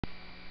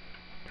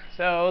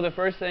So the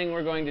first thing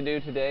we're going to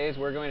do today is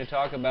we're going to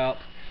talk about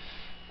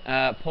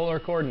polar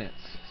coordinates.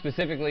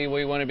 Specifically,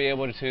 we want to be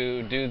able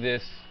to do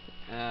this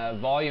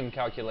volume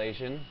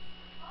calculation,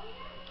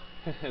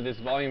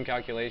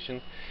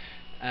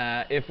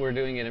 if we're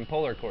doing it in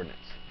polar coordinates.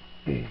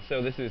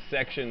 So this is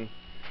section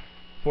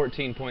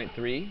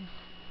 14.3,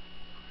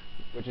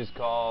 which is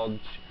called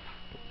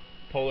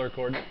polar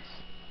coordinates.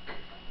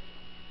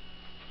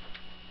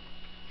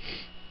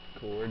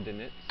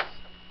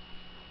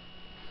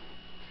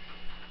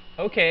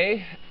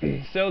 Okay,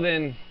 so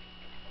then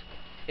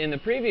in the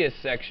previous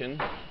section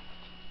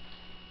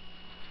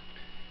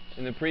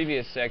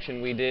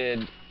we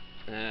did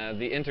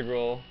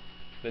the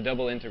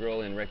double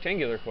integral in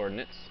rectangular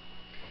coordinates,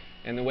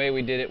 and the way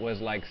we did it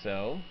was like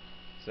so.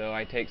 So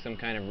I take some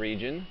kind of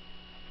region,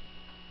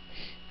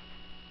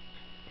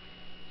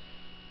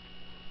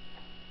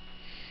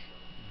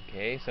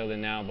 okay, so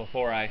then now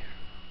before I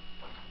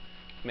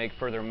make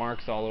further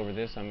marks all over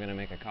this, I'm going to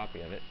make a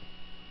copy of it.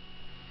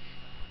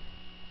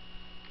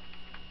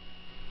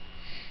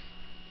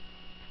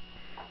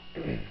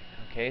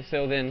 Okay,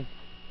 so then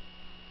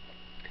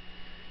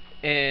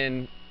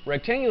in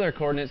rectangular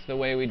coordinates, the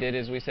way we did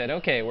is we said,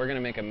 okay, we're going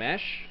to make a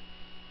mesh.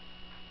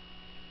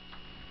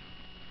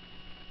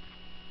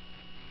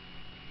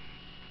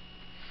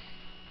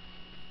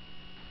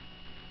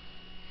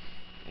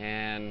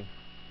 And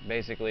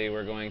basically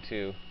we're going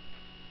to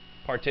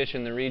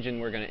partition the region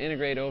we're going to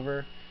integrate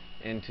over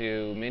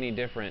into many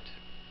different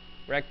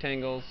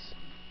rectangles.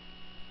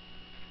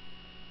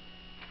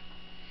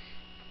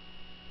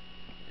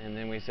 And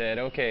then we said,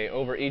 okay,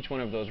 over each one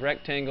of those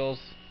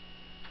rectangles,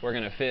 we're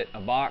going to fit a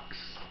box.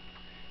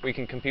 We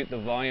can compute the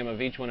volume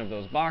of each one of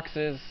those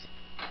boxes.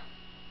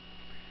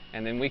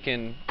 And then we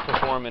can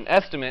perform an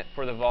estimate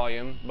for the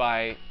volume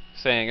by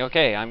saying,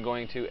 okay, I'm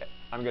going to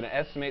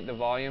estimate the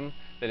volume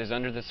that is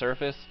under the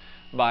surface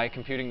by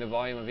computing the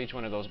volume of each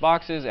one of those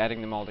boxes,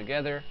 adding them all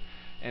together.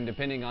 And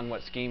depending on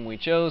what scheme we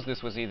chose,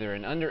 this was either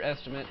an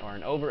underestimate or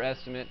an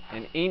overestimate.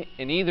 And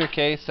in either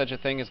case, such a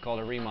thing is called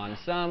a Riemann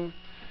sum.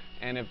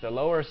 And if the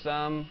lower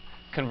sum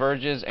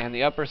converges and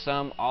the upper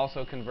sum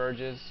also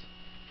converges,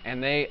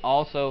 and they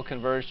also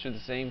converge to the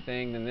same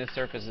thing, then this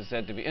surface is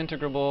said to be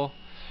integrable.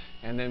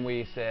 And then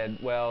we said,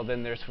 well,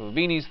 then there's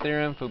Fubini's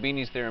theorem.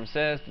 Fubini's theorem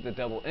says that the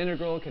double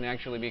integral can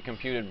actually be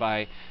computed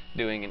by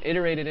doing an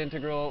iterated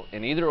integral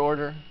in either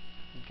order,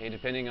 okay,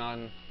 depending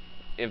on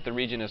if the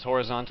region is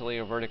horizontally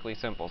or vertically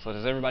simple. So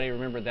does everybody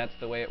remember that's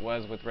the way it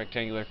was with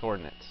rectangular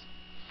coordinates?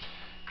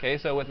 Okay,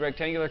 so with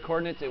rectangular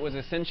coordinates, it was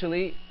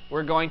essentially,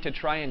 we're going to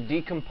try and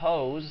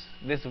decompose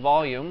this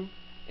volume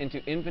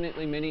into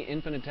infinitely many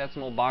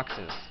infinitesimal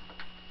boxes.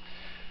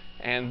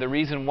 And the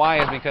reason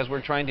why is because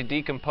we're trying to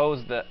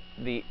decompose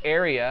the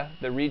area,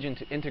 the region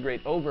to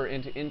integrate over,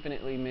 into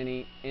infinitely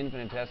many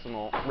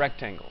infinitesimal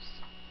rectangles.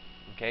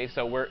 Okay,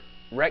 so we're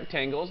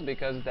rectangles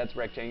because that's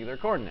rectangular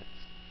coordinates.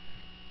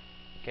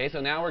 Okay, so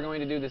now we're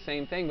going to do the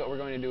same thing, but we're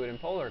going to do it in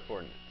polar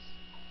coordinates.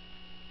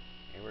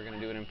 Okay, we're going to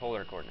do it in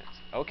polar coordinates.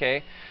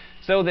 Okay,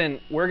 so then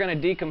we're going to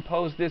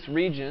decompose this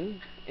region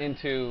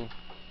into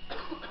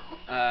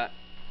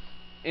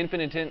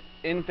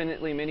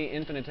infinitely many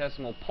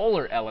infinitesimal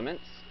polar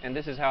elements, and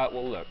this is how it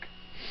will look.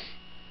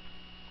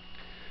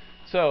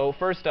 So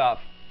first off,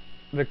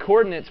 the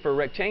coordinates for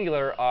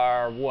rectangular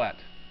are what?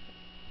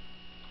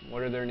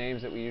 What are their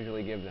names that we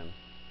usually give them?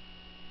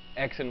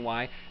 X and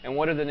Y. And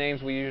what are the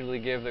names we usually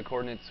give the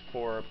coordinates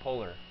for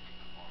polar?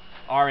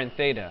 R and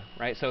theta,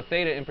 right? So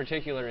theta in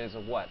particular is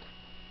a what?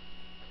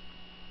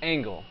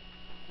 Angle,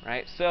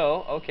 right?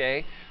 So,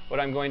 okay, what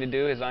I'm going to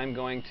do is I'm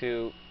going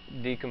to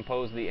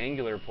decompose the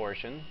angular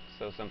portion,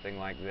 so something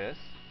like this.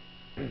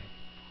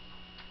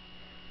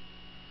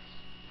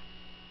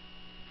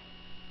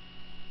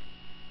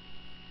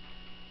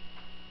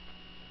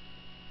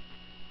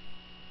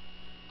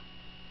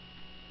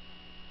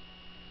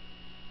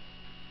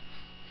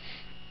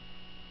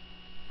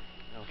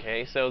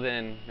 Okay, so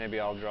then maybe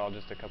I'll draw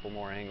just a couple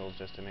more angles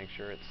just to make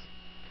sure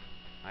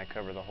I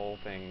cover the whole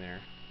thing there.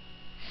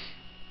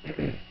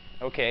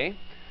 Okay,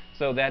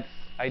 so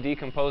I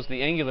decomposed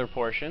the angular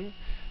portion.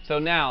 So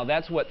now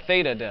that's what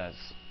theta does.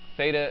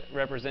 Theta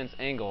represents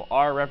angle.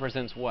 R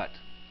represents what?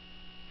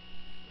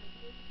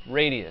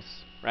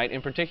 Radius, right?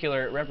 In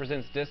particular, it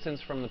represents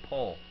distance from the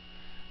pole,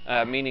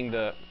 meaning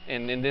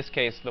and in this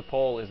case, the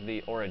pole is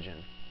the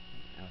origin.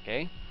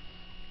 Okay.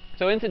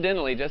 So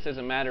incidentally, just as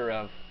a matter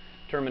of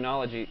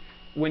terminology,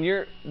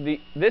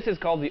 this is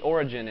called the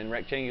origin in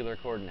rectangular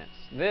coordinates.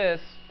 This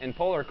in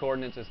polar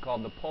coordinates is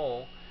called the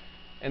pole.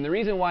 And the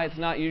reason why it's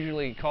not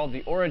usually called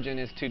the origin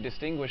is to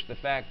distinguish the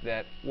fact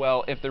that,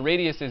 well, if the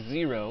radius is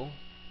 0,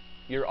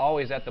 you're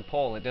always at the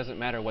pole. It doesn't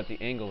matter what the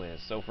angle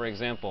is. So for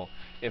example,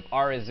 if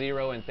r is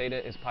 0 and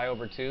theta is pi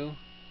over 2,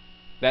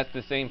 that's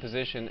the same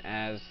position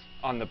as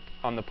on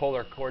the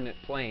polar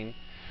coordinate plane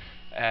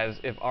as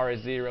if r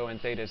is 0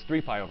 and theta is 3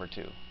 pi over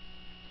 2.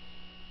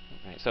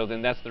 Right, so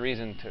then that's the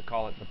reason to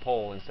call it the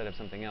pole instead of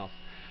something else.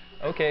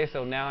 Okay,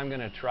 so now I'm going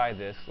to try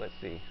this. Let's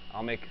see.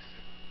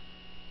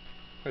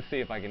 Let's see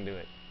if I can do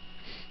it.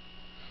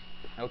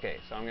 Okay,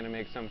 so I'm going to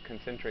make some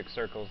concentric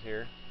circles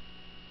here.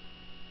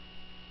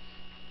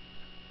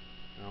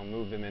 I'll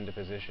move them into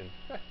position.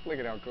 Look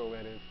at how cool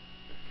that is.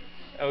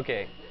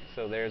 Okay,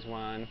 so there's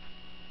one.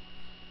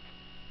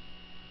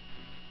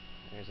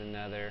 There's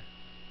another.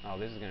 Oh,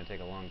 this is going to take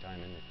a long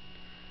time, isn't it?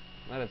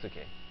 Well, that's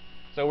okay.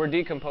 So we're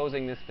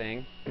decomposing this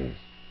thing.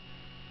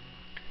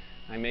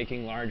 I'm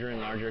making larger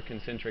and larger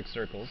concentric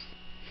circles.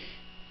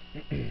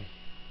 This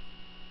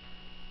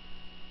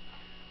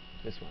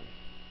one.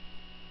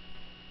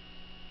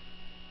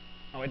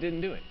 Oh, I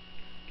didn't do it.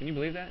 Can you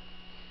believe that?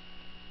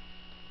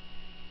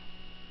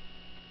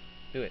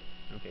 Do it.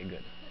 Okay,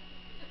 good.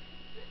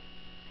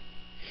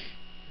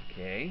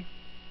 Okay,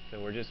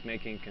 so we're just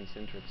making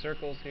concentric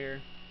circles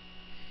here.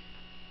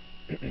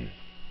 Okay,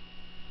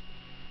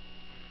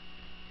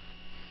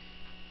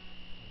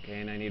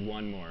 and I need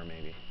one more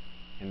maybe,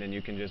 and then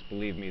you can just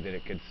believe me that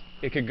it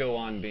could go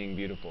on being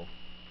beautiful.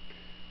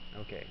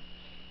 Okay.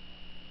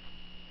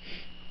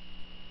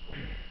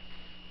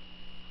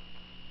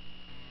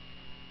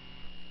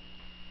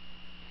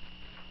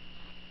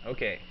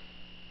 Okay.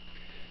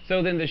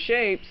 So then the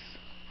shapes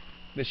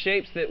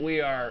that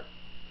we're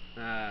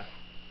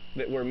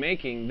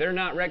making, they're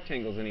not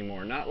rectangles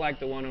anymore, not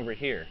like the one over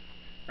here.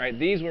 Right?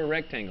 These were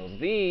rectangles.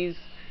 These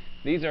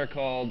are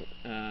called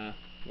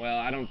well,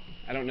 I don't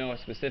know a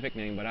specific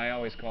name, but I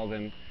always call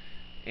them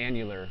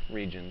annular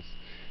regions,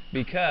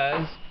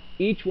 because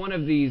each one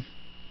of these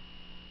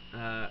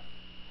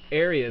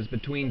areas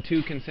between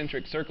two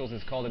concentric circles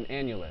is called an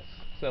annulus.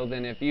 So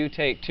then if you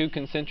take two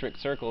concentric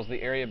circles,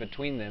 the area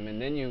between them,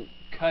 and then you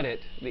cut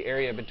it, the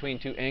area between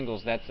two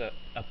angles, that's a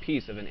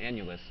piece of an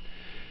annulus.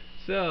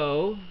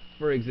 So,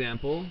 for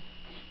example,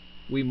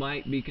 we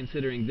might be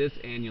considering this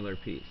annular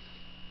piece.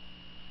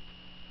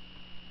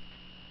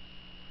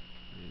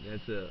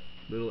 That's a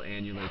little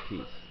annular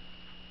piece.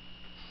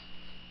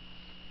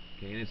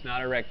 Okay, and it's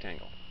not a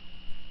rectangle.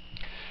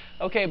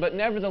 Okay, but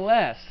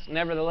nevertheless,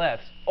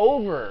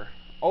 over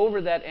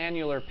that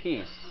annular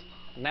piece,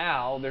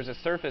 now there's a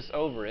surface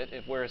over it.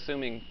 If we're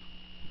assuming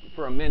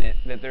for a minute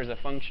that there's a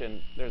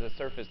function, there's a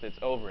surface that's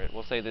over it.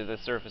 We'll say that the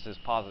surface is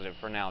positive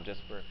for now,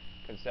 just for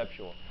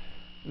conceptual.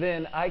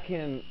 Then I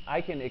can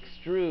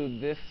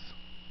extrude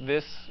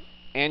this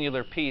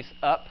annular piece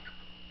up,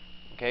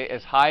 okay,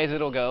 as high as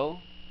it'll go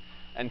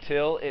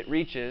until it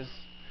reaches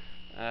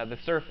the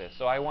surface.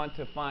 So I want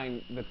to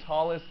find the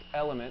tallest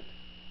element,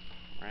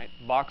 right,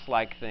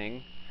 box-like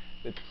thing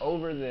that's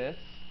over this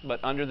but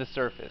under the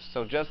surface.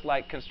 So just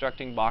like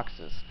constructing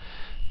boxes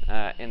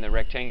in the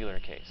rectangular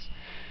case.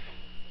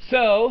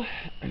 So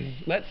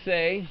let's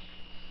say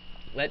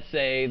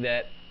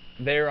that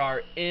there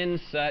are n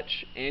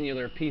such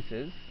annular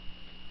pieces.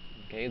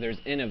 Okay, there's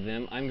n of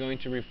them. I'm going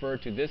to refer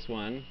to this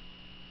one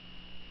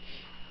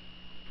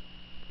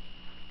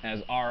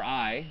as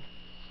Ri.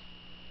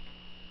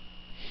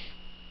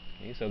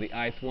 Okay, so the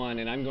ith one,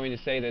 and I'm going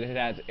to say that it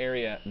has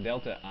area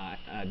delta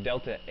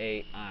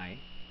Ai.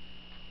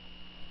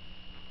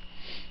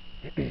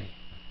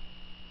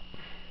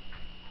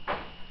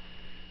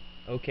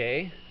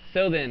 Okay,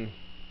 so then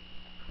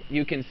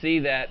you can see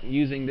that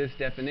using this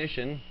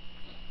definition,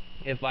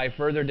 if I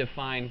further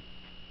define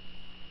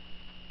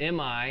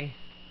Mi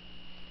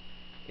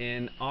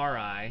in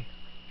Ri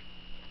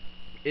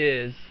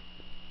is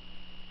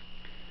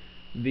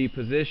the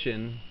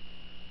position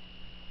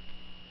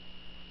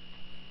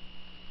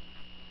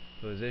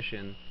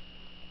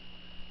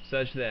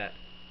such that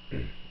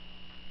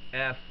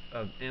f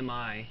of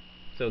Mi,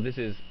 so this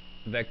is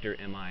vector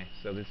Mi,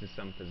 so this is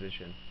some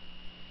position,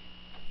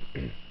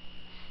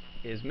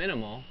 is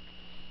minimal,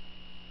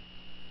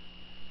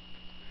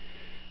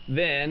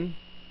 then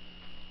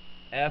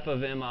f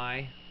of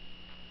Mi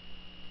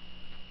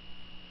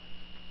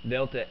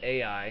delta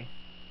Ai,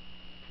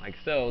 like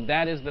so,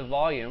 that is the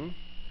volume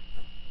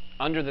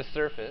under the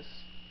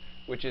surface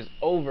which is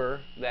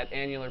over that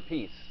annular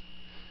piece.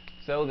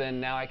 So then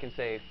now I can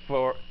say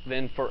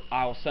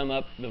I'll sum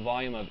up the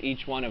volume of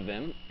each one of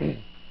them.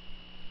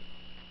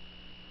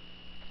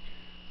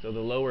 So the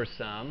lower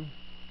sum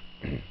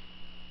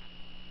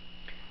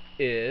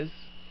is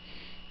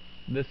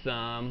the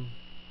sum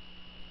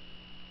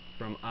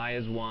from I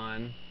is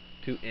 1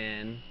 to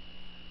n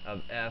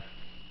of f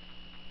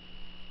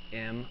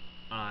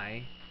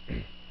Mi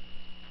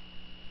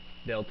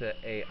delta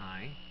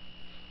Ai.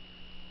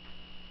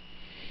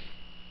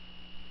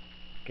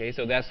 Okay,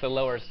 so that's the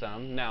lower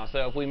sum. Now,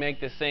 so if we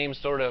make the same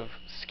sort of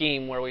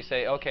scheme where we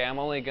say, okay, I'm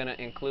only going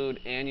to include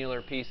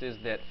annular pieces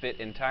that fit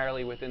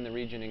entirely within the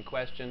region in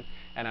question,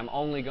 and I'm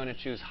only going to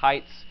choose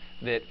heights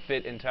that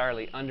fit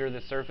entirely under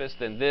the surface,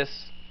 then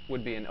this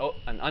would be an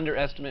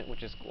underestimate,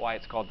 which is why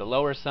it's called the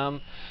lower sum.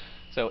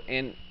 So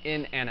in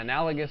an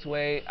analogous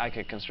way, I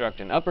could construct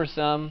an upper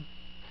sum,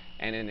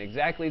 and in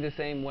exactly the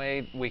same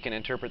way, we can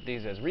interpret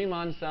these as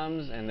Riemann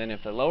sums, and then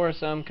if the lower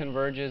sum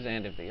converges,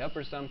 and if the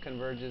upper sum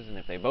converges, and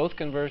if they both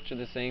converge to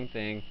the same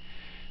thing,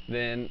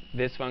 then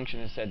this function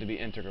is said to be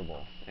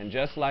integrable. And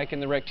just like in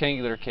the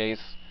rectangular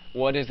case,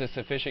 what is a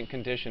sufficient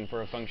condition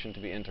for a function to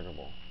be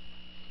integrable?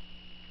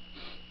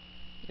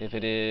 If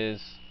it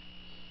is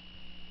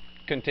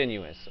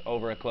continuous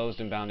over a closed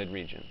and bounded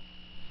region.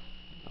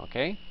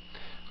 Okay?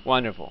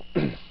 Wonderful.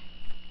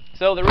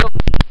 So the real...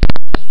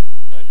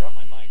 I dropped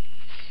my mic.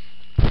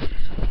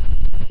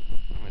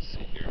 Let's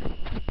see here.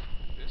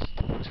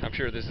 I'm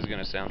sure this is going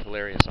to sound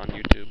hilarious on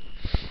YouTube.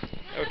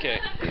 Okay.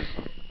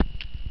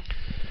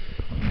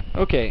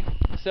 Okay.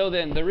 So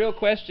then the real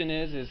question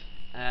is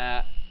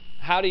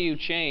how do you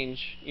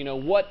change,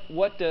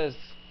 what does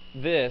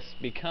this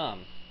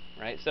become,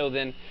 right? So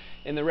then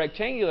in the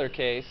rectangular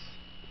case,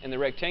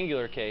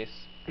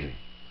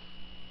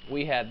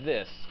 we had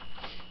this.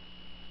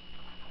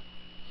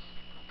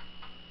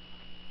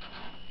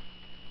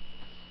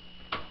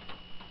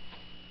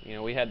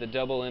 We had the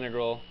double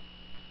integral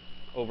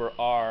over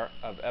r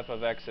of f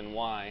of x and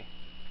y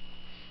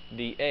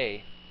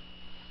dA.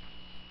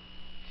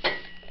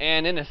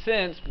 And in a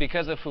sense,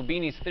 because of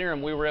Fubini's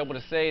theorem, we were able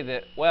to say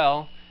that,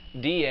 well,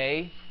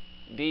 dA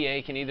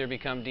can either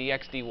become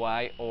dx dy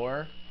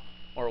or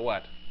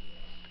what?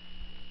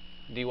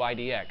 dy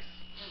dx.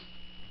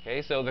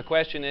 Okay, so the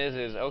question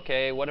is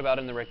okay, what about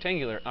in the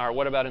rectangular, or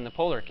what about in the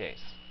polar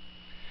case?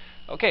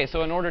 Okay,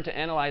 so in order to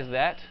analyze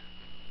that,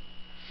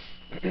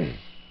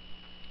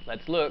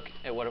 let's look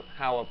at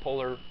how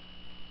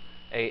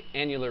a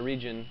annular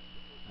region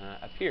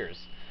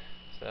appears.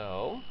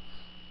 So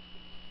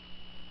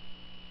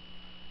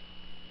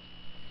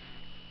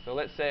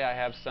let's say I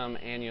have some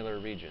annular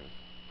region.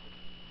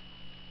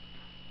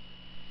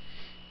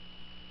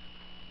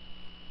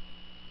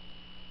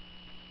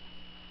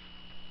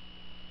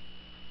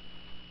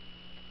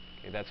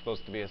 Okay, that's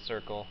supposed to be a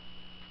circle,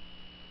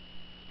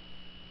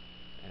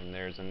 and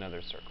there's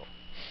another circle.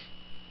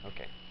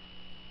 Okay.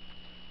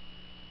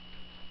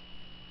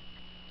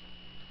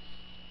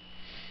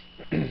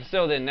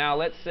 So then now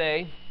let's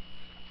say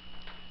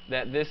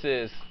that this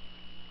is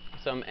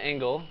some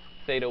angle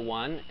theta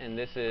 1, and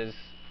this is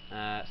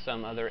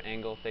some other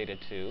angle theta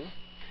 2,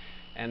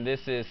 and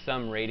this is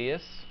some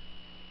radius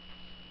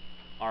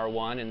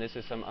r1, and this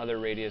is some other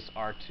radius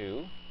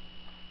r2.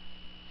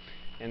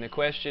 And the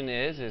question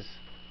is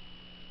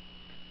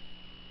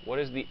what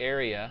is the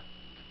area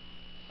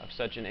of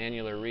such an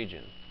annular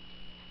region?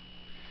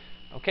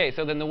 Okay,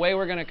 so then the way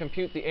we're going to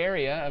compute the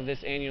area of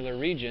this annular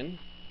region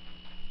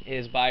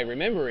is by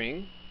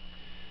remembering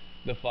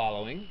the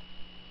following,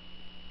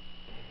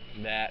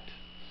 that,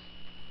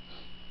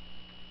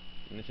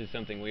 and this is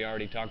something we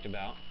already talked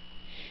about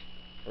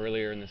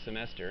earlier in the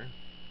semester,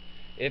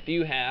 if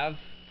you have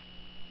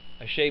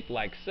a shape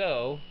like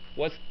so,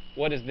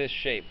 what is this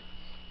shape?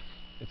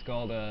 It's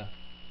called a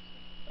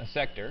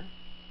sector.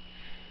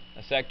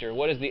 A sector.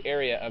 What is the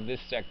area of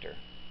this sector?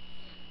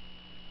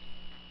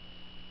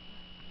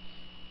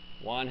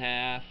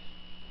 1/2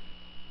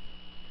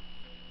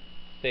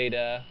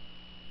 theta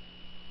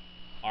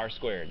r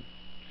squared.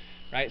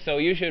 Right? So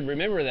you should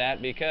remember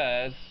that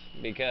because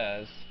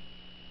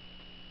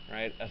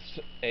right,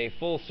 a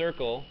full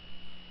circle,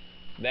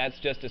 that's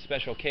just a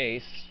special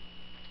case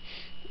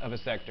of a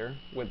sector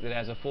that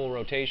has a full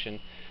rotation.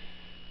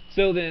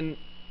 So then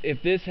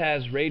if this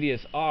has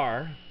radius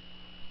r,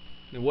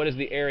 then what is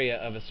the area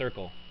of a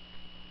circle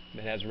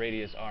that has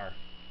radius r?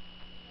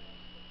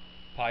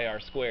 Pi r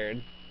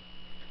squared.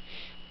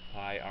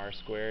 Pi r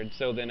squared.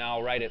 So then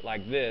I'll write it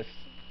like this.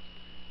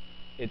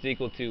 It's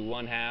equal to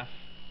 1/2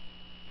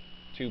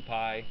 2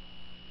 pi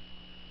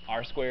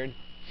r squared.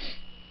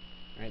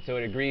 Right? So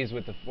it agrees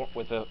with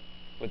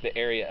the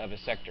area of a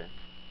sector.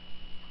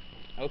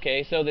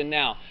 Okay, so then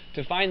now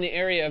to find the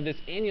area of this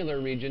annular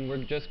region,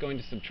 we're just going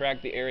to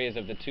subtract the areas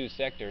of the two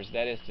sectors.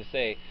 That is to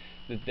say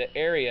that the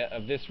area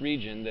of this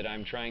region that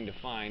I'm trying to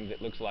find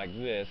that looks like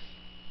this,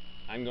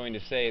 I'm going to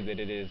say that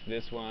it is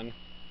this one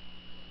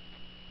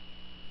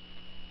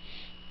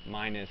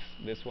minus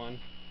this one.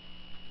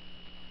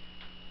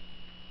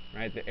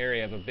 Right? The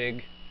area of a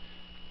big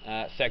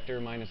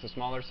sector minus a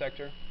smaller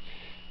sector.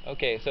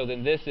 Okay, so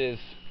then this is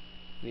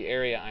the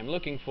area I'm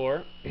looking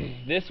for.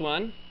 This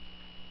one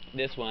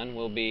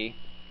will be,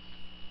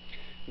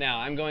 now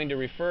I'm going to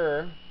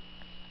refer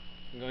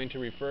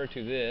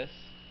to this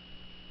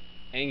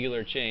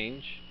angular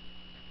change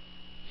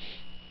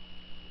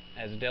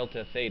as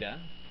delta theta,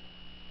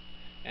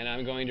 and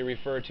I'm going to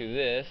refer to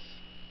this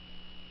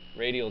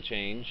radial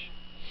change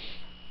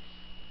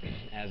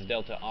as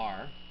delta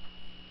r.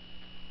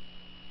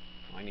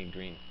 Oh, I need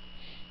green.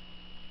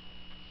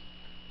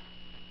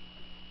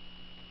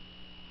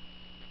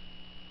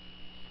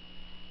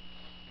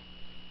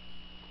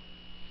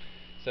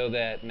 So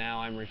that now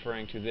I'm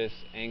referring to this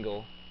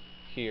angle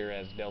here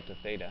as delta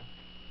theta.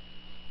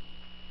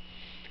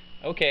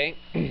 Okay,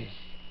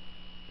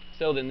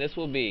 so then this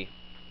will be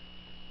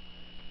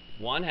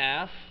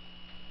 1/2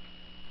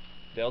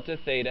 delta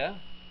theta,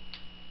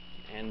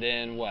 and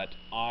then what?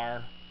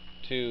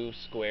 R2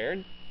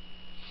 squared,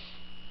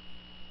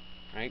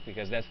 right?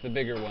 Because that's the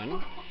bigger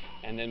one,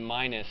 and then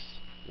minus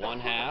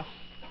 1/2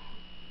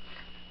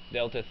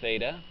 delta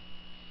theta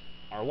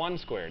R1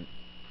 squared.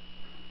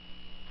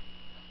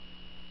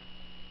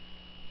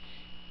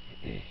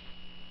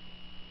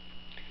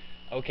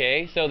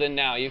 Okay, so then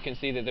now you can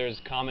see that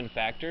there's common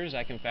factors.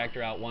 I can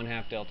factor out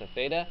 1/2 delta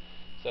theta.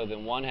 So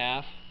then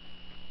 1/2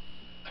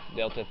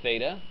 delta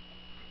theta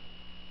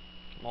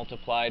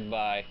multiplied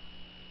by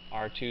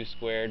r2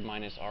 squared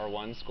minus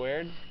r1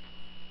 squared.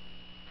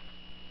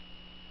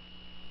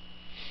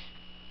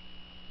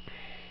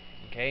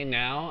 Okay,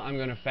 now I'm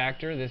going to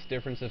factor this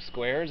difference of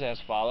squares as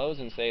follows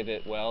and say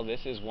that, well,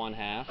 this is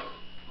 1/2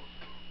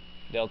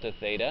 delta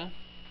theta.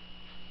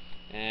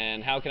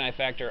 And how can I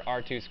factor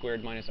r2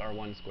 squared minus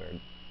r1 squared?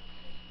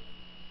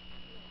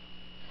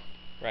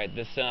 Right,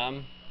 the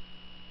sum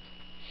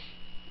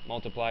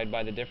multiplied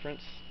by the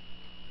difference.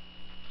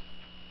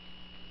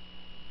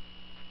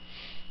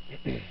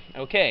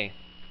 Okay,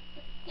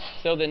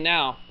 so then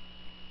now,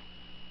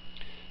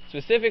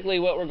 specifically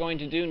what we're going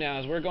to do now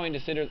is we're going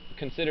to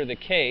consider the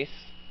case,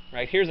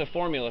 right? Here's a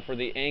formula for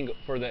the angle,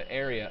 for the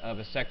area of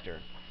a sector.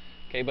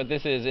 Okay, but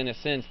this is in a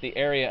sense the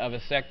area of a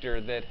sector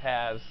that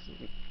has,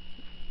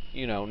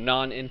 you know,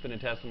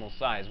 non-infinitesimal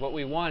size. What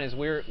we want is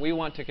we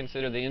want to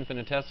consider the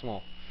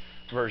infinitesimal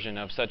version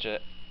of such a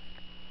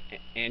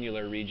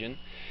annular region.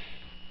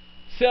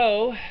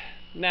 So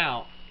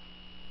now,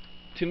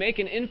 to make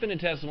an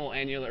infinitesimal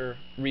annular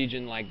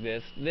region like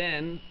this,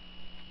 then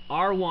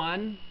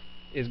R1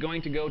 is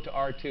going to go to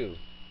R2,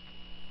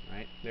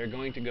 right? They're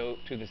going to go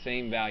to the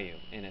same value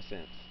in a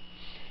sense.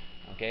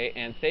 Okay,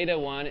 and theta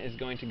 1 is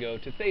going to go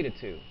to theta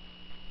 2.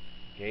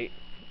 Okay,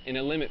 in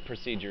a limit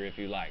procedure, if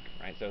you like,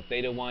 right? So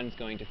theta 1 is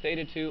going to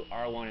theta 2,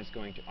 R1 is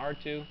going to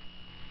R2.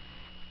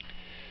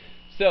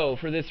 So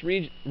for this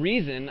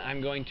reason,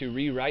 I'm going to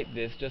rewrite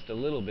this just a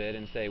little bit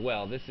and say,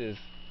 well, this is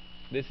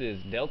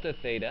delta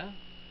theta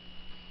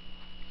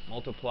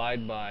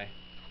multiplied by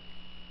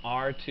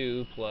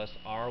R2 plus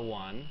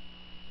R1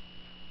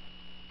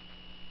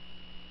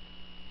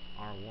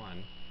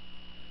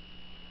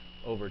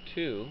 over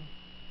 2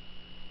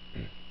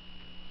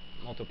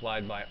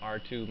 multiplied by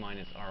R2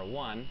 minus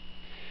R1.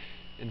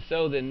 And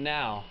so then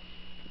now,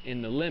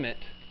 in the limit,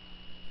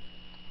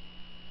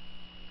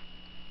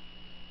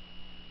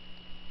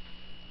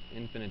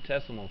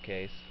 infinitesimal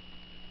case,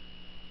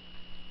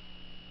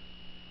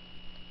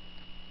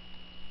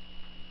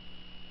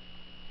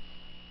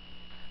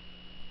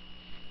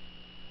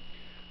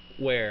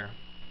 where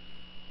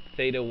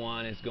theta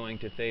 1 is going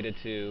to theta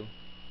 2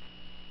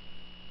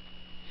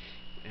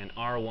 and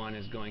R1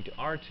 is going to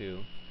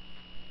R2,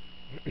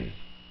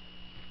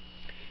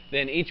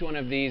 then each one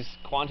of these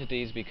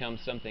quantities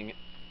becomes something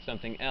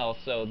else.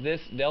 So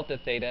this delta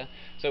theta,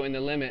 so in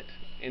the limit,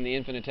 in the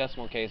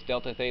infinitesimal case,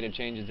 delta theta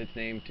changes its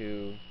name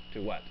to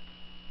what?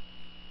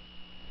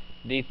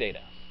 D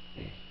theta.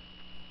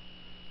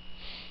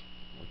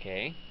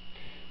 Okay.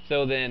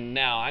 So then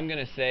now I'm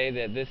going to say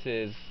that this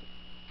is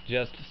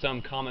just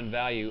some common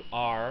value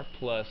r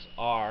plus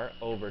r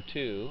over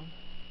 2.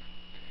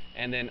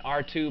 And then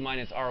R2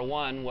 minus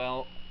R1,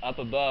 well, up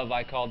above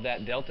I called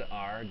that delta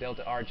R.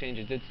 Delta R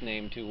changes its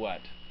name to what?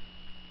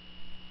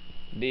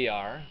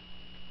 dr.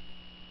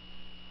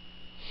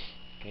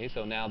 Okay,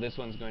 so now this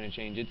one's going to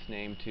change its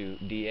name to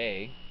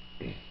dA.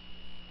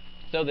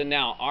 So then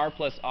now r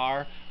plus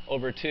r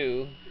over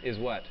 2 is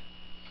what?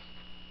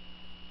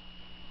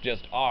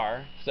 Just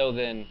r. So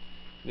then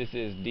this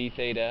is d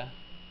theta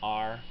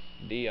r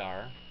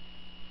dr.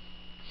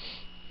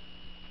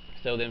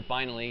 So then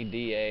finally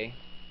dA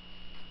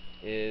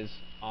is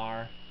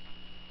r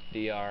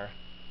dr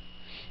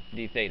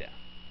d theta.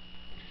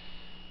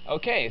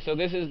 Okay, so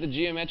this is the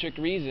geometric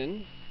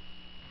reason,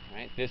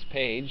 right? This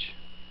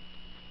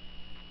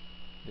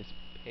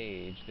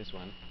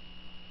one,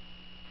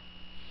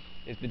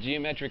 is the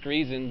geometric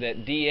reason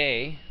that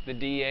dA, the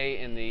dA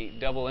in the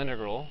double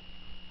integral,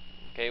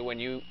 okay, when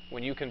you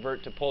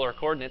convert to polar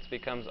coordinates,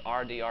 becomes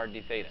r dr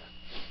d theta.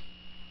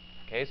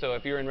 Okay, so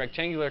if you're in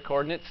rectangular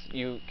coordinates,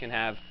 you can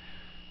have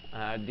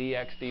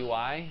dx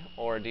dy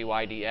or dy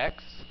dx,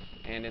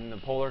 and in the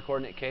polar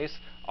coordinate case,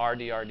 r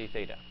dr d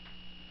theta.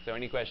 So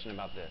any question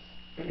about this?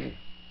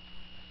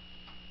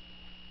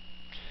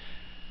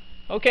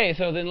 Okay,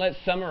 so then let's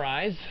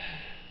summarize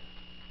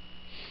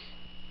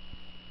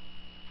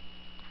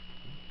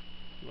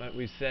what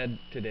we've said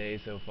today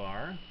so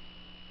far.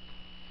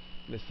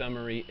 The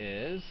summary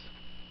is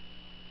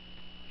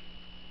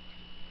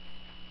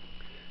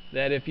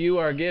that if you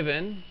are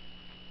given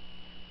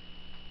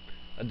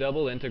a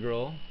double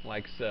integral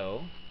like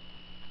so,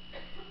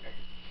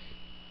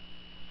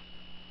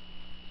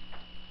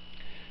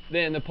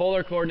 then the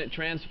polar coordinate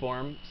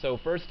transform, so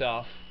first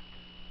off,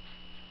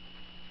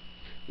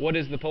 what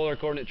is the polar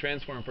coordinate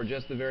transform for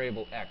just the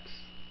variable x?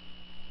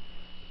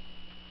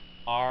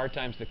 R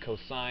times the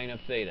cosine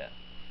of theta.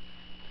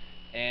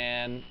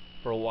 And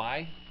for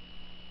y,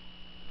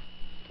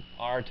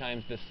 r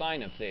times the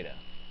sine of theta.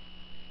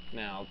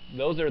 Now,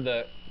 those are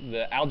the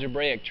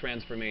algebraic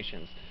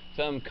transformations.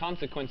 Some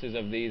consequences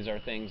of these are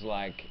things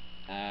like,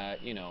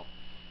 you know,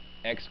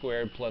 x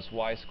squared plus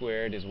y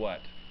squared is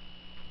what?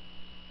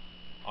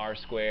 R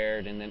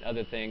squared, and then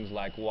other things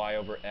like y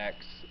over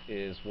x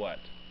is what?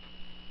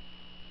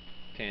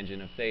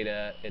 Tangent of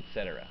theta,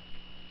 etc.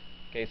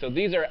 Okay, so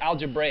these are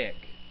algebraic.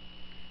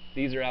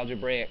 These are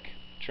algebraic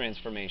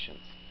transformations.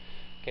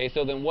 Okay,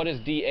 so then what does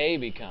dA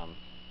become?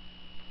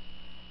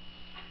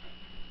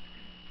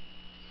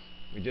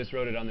 We just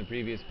wrote it on the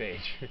previous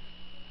page.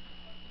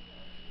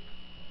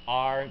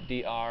 R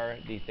dr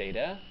d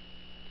theta.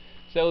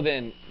 So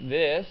then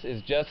this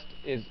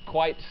is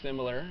quite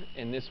similar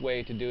in this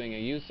way to doing a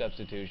U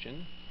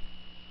substitution.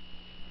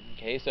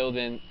 Okay, so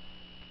then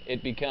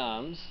it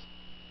becomes,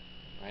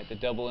 right, the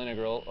double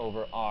integral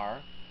over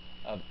R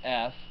of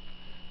f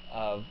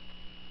of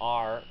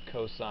R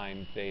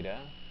cosine theta,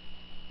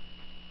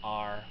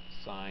 R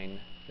sine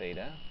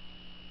theta,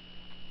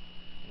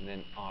 and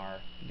then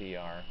R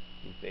dr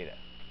d theta.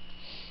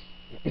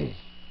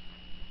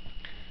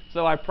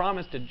 So I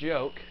promised a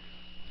joke,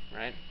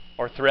 right,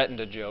 or threatened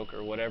a joke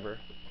or whatever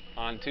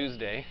on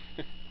Tuesday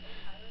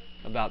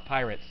about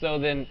pirates. So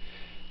then,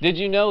 did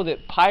you know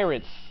that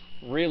pirates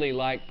really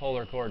like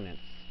polar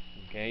coordinates?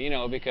 Okay,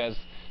 because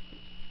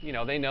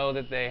they know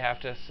that they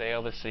have to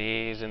sail the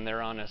seas and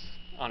they're on a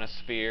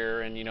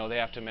sphere, and they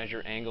have to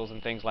measure angles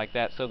and things like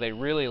that. So they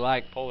really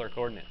like polar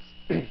coordinates.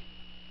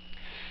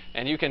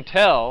 And you can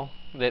tell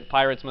that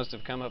pirates must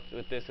have come up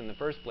with this in the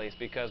first place,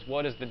 because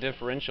what does the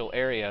differential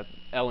area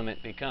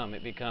element become?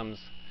 It becomes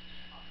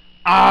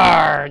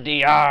R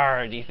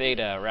dr d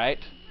theta, right?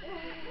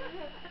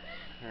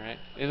 All right.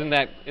 Isn't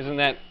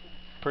that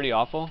pretty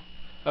awful?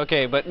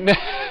 Okay, but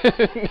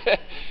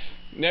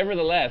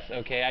nevertheless,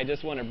 okay, I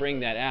just want to bring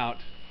that out,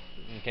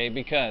 okay,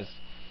 because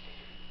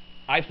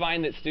I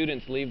find that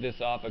students leave this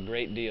off a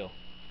great deal.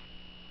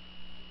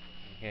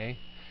 Okay?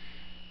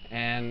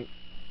 And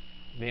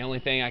the only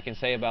thing I can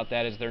say about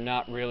that is they're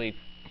not really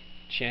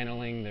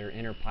channeling their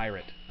inner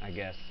pirate, I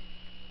guess.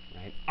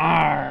 Right?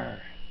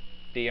 R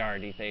dr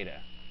d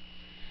theta.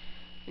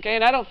 Okay,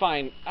 and I don't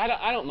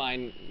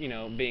mind,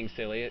 being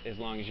silly as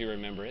long as you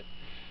remember it.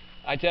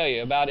 I tell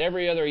you, about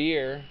every other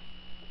year,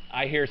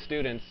 I hear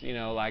students,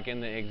 like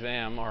in the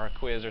exam or a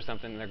quiz or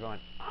something, and they're going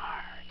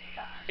R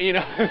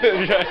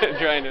dr,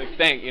 trying to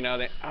think,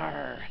 they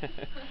R.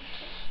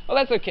 Well,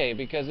 that's okay,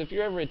 because if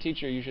you're ever a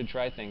teacher, you should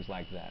try things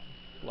like that.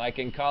 Like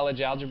in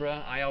college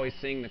algebra, I always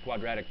sing the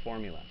quadratic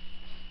formula,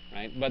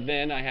 right? But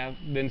then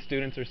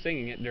students are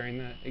singing it during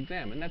the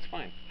exam, and that's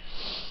fine.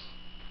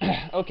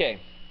 Okay,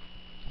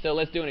 so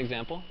let's do an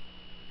example.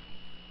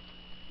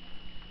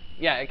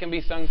 Yeah, it can be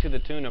sung to the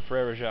tune of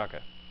Frere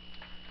Jacques.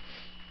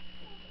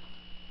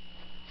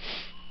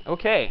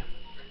 Okay.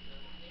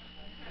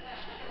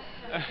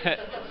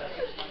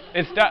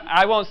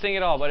 I won't sing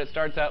it all, but it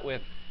starts out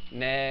with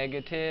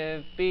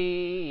negative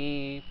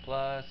b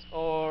plus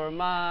or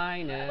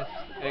minus.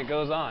 It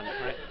goes on,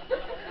 right?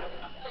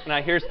 And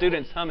I hear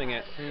students humming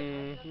it.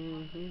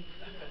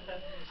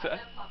 So,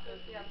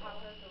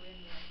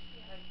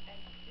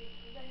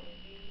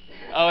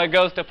 oh, it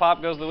goes to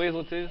Pop Goes the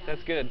Weasel too?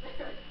 That's good.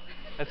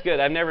 That's good.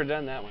 I've never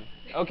done that one.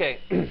 Okay.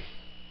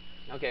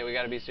 Okay, we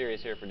got to be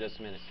serious here for just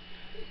a minute.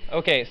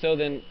 Okay, so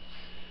then,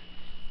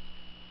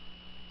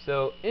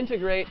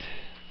 integrate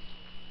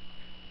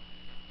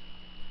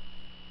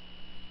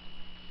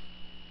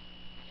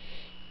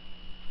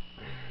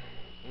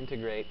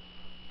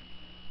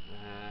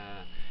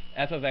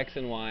f of x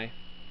and y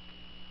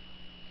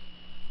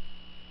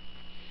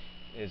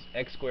is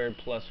x squared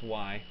plus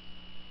y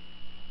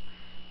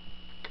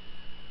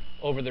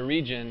over the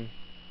region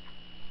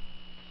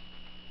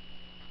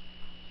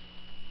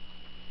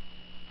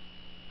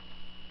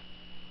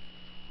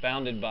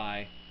bounded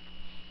by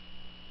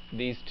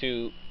these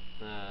two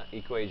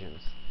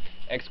equations.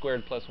 X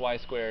squared plus y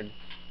squared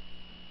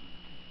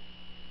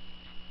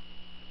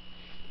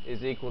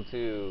is equal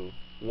to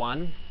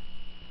 1,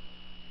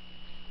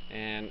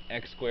 and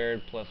x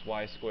squared plus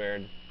y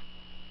squared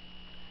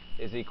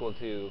is equal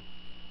to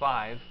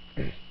 5.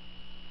 And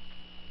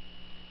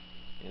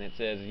it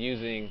says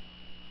using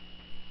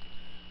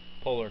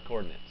polar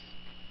coordinates.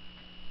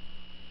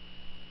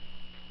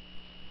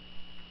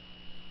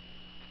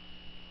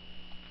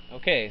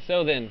 Okay,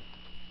 so then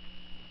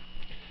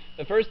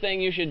the first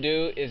thing you should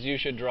do is you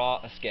should draw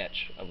a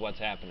sketch of what's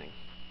happening.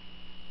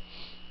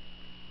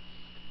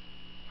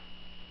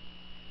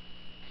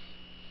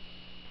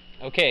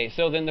 Okay,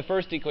 so then the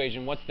first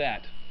equation, what's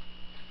that?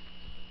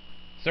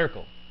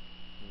 Circle.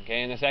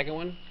 Okay, and the second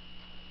one?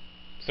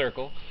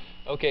 Circle.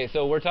 Okay,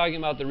 so we're talking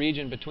about the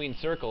region between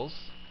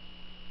circles.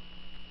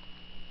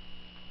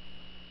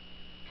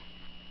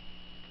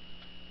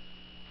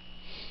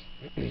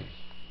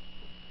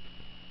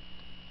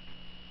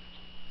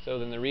 So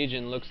then the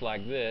region looks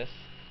like this.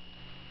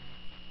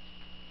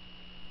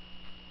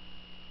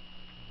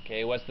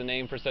 Okay, what's the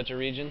name for such a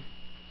region?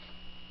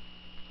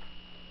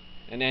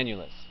 An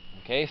annulus.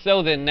 Okay,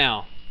 so then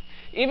now,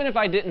 even if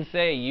I didn't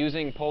say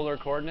using polar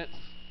coordinates,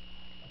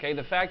 okay,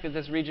 the fact that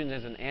this region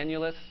is an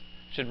annulus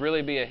should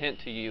really be a hint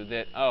to you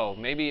that, oh,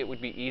 maybe it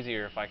would be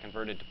easier if I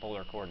converted to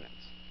polar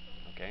coordinates.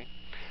 Okay,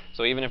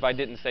 so even if I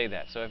didn't say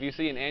that. So if you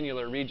see an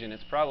annular region,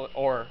 it's probably,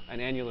 or an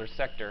annular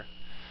sector,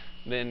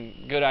 then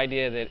good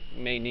idea that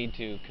may need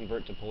to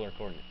convert to polar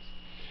coordinates.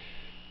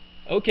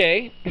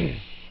 Okay,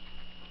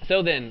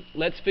 so then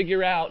let's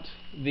figure out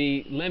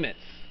the limits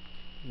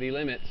the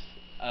limits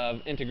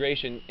of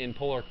integration in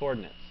polar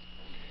coordinates.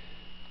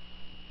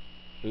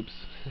 Oops,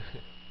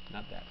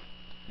 not that,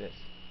 this.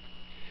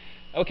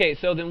 Okay,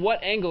 so then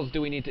what angles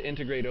do we need to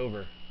integrate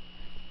over?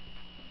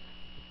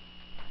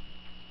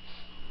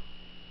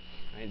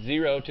 Right,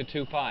 0 to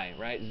 2 pi,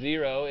 right?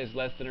 0 is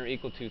less than or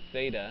equal to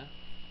theta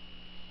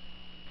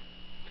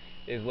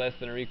is less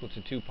than or equal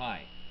to 2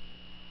 pi.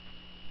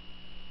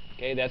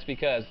 Okay, that's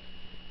because,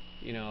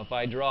 you know, if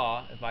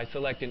I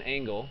select an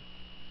angle,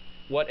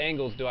 what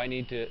angles do I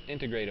need to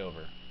integrate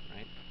over,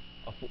 right?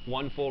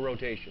 One full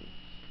rotation.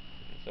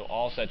 Okay, so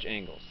all such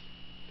angles.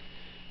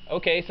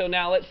 Okay, so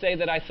now let's say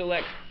that I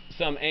select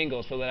some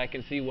angle so that I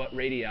can see what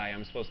radii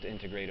I'm supposed to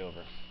integrate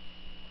over.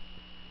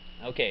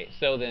 Okay,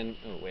 so then,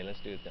 oh wait, let's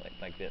do it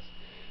like this.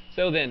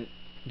 So then,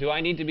 do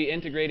I need to be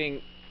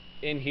integrating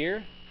in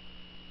here?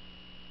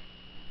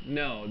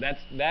 No,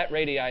 that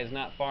radii is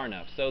not far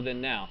enough. So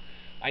then now,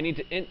 I need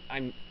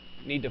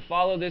to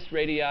follow this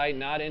radii,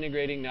 not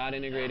integrating, not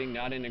integrating,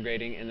 not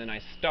integrating, and then I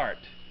start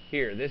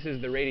here. This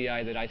is the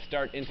radii that I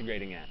start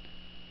integrating at.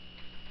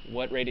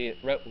 What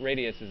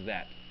radius is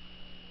that?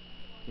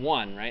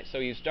 1, right? So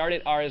you start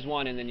at r is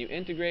 1, and then you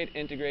integrate,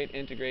 integrate,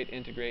 integrate,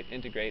 integrate,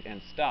 integrate,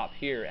 and stop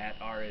here at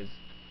r is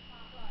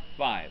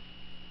 5,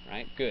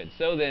 right? Good.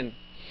 So then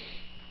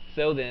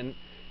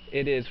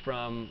it is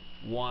from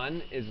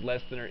 1 is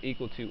less than or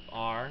equal to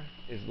r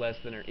is less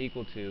than or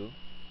equal to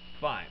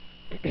 5.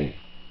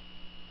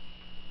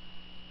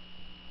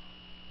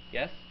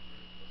 Yes?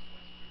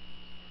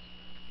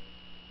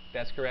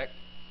 That's correct.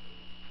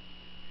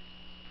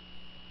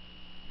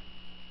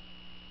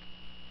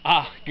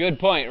 Ah, good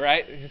point,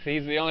 right?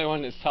 He's the only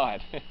one that saw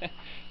it.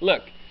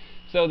 Look,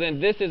 so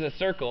then this is a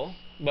circle,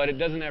 but it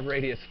doesn't have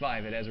radius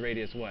 5. It has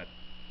radius what?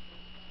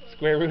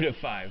 Square root of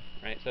 5,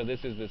 right? So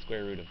this is the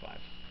square root of 5.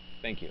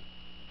 Thank you.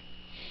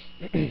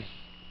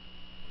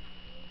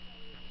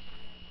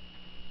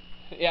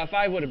 Yeah,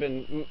 5 would have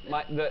been,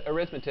 the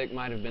arithmetic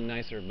might have been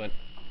nicer, but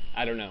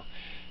I don't know.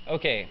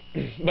 Okay,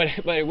 but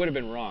it would have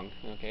been wrong.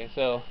 Okay,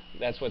 so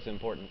that's what's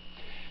important.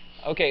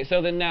 Okay,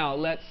 so then now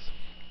let's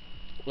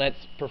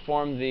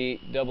perform the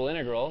double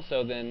integral.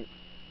 So then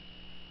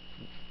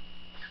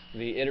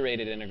the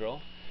iterated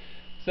integral.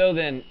 So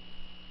then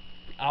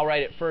I'll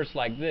write it first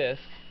like this.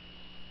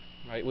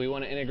 Right? We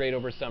want to integrate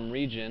over some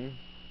region,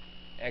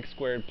 x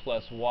squared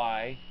plus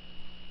y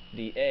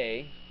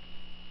dA.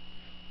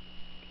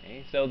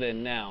 Okay, so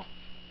then now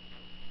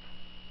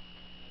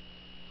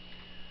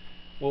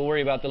we'll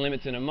worry about the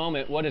limits in a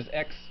moment. What does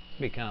x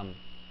become?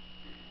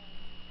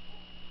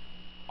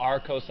 R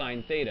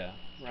cosine theta,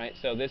 right?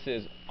 So this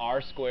is r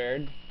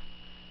squared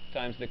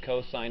times the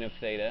cosine of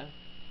theta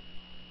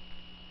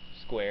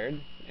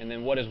squared. And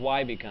then what does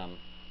y become?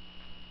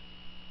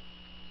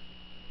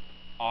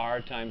 R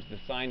times the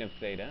sine of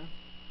theta.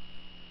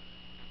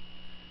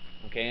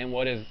 Okay, and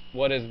what does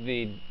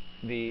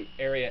the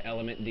area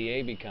element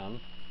dA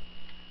become?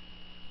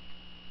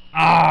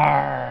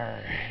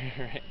 R.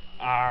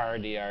 R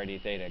dr d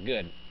theta.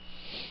 Good.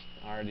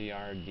 R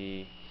dr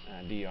d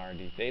dr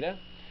d theta.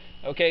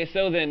 Okay,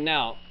 so then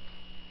now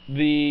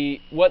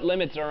what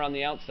limits are on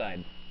the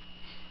outside?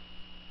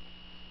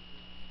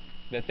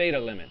 The theta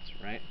limits,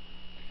 right?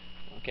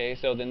 Okay,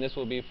 so then this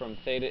will be from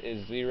theta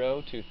is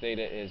 0 to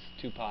theta is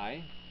 2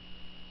 pi.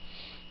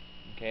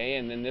 Okay,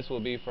 and then this will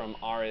be from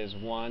r is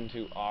 1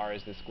 to r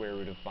is the square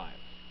root of 5.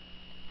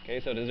 Okay,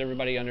 so does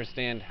everybody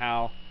understand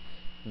how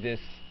this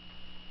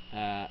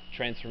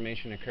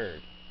transformation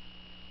occurred?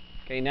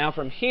 Okay, now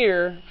from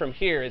here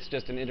it's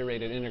just an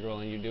iterated integral,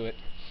 and you do it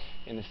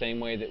in the same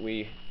way that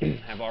we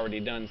have already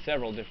done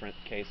several different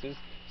cases.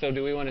 So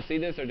do we want to see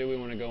this, or do we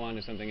want to go on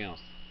to something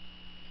else?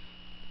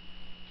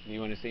 Do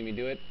you want to see me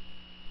do it?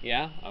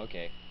 Yeah?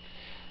 Okay.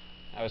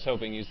 I was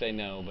hoping you'd say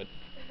no, but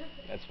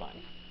that's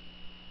fine.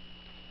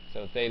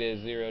 So theta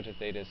is 0 to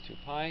theta is 2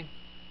 pi.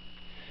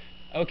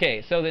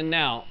 Okay, so then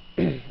now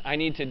I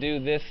need to do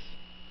this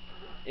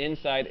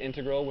inside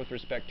integral with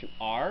respect to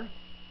r.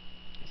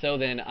 So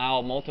then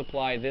I'll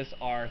multiply this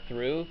r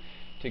through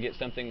to get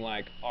something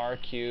like r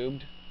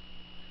cubed,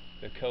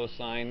 the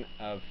cosine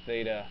of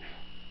theta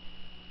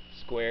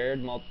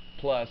squared,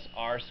 plus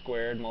r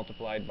squared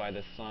multiplied by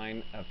the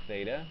sine of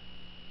theta.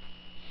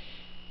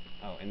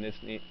 Oh, and this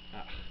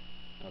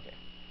okay.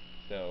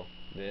 So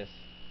this.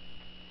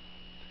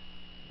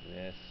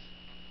 Okay,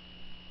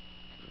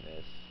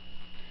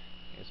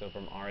 so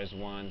from r is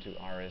 1 to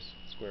r is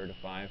square root of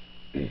 5.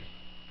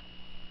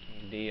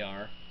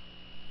 Dr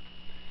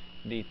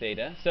d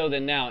theta. So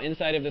then now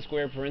inside of the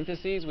square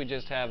parentheses we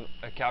just have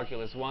a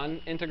calculus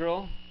 1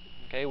 integral,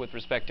 okay, with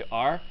respect to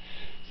r.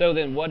 So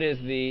then what is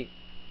the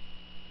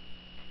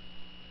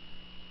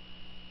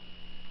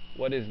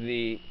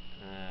theta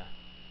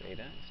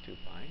is 2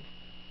 pi.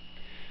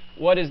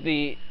 What is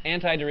the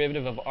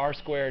antiderivative of r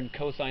squared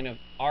cosine of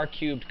r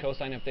cubed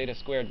cosine of theta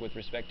squared with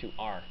respect to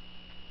r?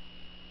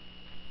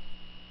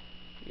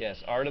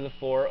 Yes, r to the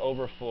 4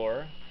 over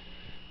 4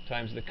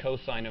 times the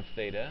cosine of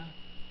theta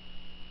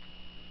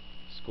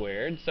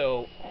squared.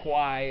 So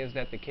why is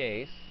that the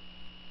case?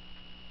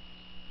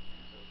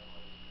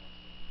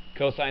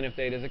 cosine of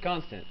theta is a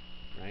constant,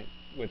 right,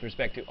 with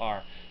respect to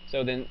r.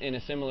 So then in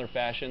a similar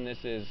fashion,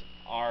 this is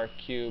r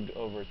cubed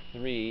over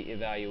 3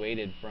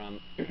 evaluated from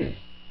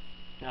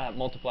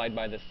multiplied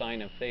by the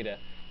sine of theta,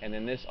 and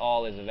then this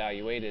all is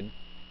evaluated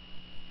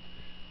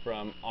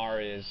from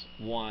r is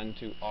 1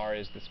 to r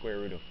is the square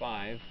root of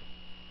 5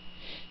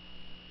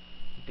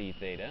 d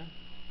theta.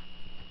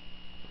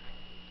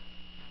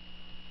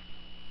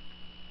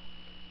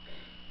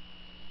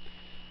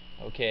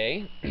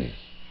 Okay.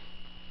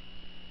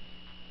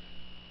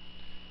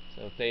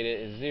 So theta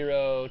is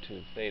 0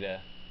 to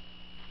theta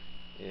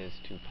is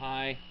 2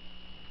 pi.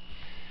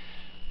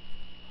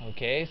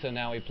 Okay, so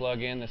now we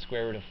plug in the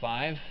square root of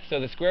 5. So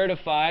the square root of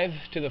 5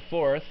 to the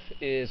 4th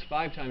is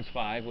 5 times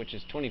 5, which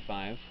is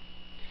 25.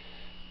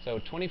 So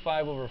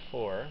 25 over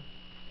 4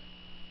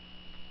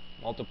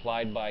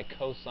 multiplied by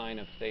cosine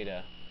of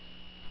theta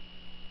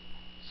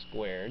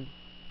squared,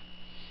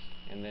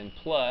 and then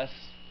plus,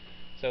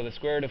 so the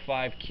square root of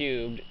 5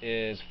 cubed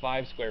is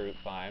 5 square root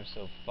 5,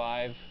 so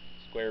 5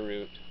 square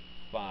root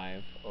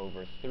 5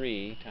 over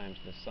 3 times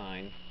the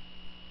sine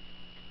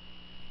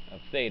of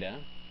theta.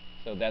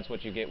 So that's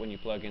what you get when you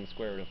plug in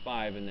square root of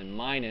 5, and then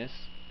minus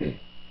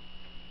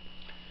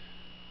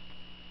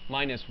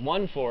minus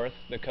 1/4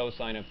 the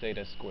cosine of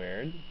theta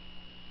squared,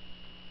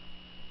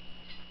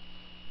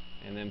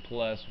 and then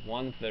plus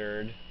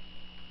 1/3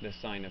 the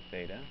sine of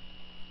theta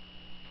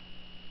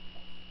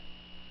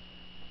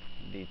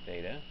d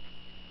theta.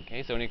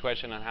 Okay, so any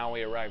question on how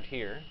we arrived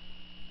here?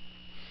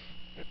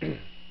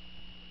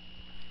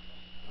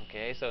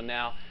 Okay, so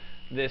now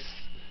this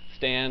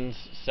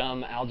stands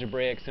some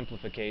algebraic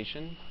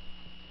simplification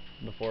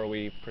before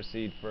we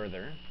proceed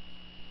further.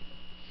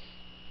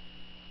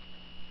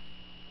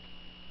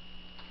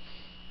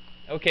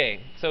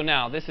 Okay, so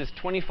now this is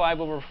 25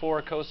 over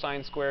 4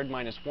 cosine squared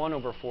minus 1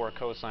 over 4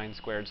 cosine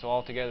squared. So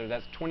altogether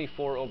that's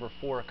 24 over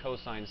 4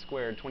 cosine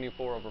squared.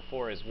 24 over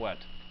 4 is what?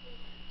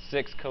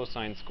 6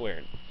 cosine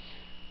squared.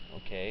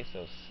 Okay,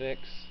 so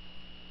 6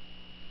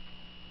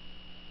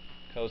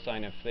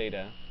 cosine of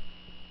theta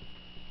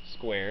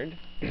squared.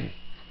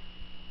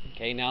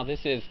 Okay, now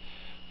this is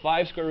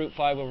 5 square root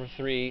 5 over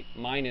 3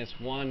 minus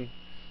 1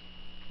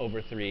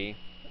 over 3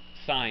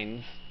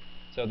 sines.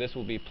 So this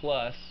will be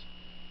plus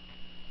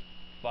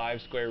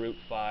 5 square root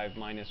 5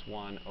 minus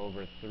 1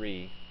 over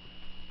 3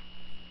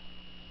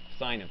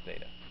 sine of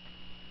theta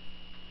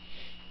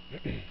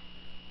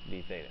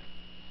d theta.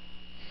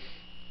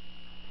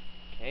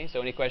 Okay,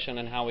 so any question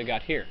on how we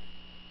got here?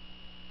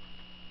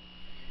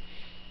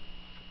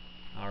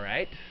 All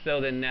right,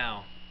 so then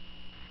now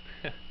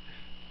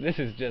this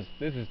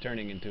is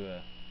turning into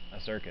a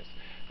circus.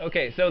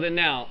 Okay, so then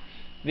now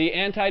the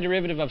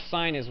antiderivative of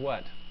sine is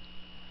what?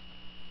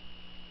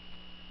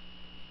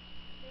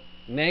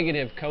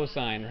 Negative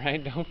cosine,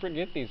 right? Don't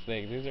forget these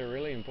things. These are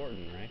really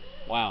important, right?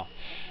 Wow.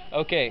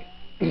 Okay,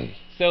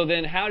 so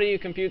then how do you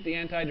compute the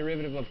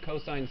antiderivative of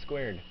cosine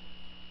squared?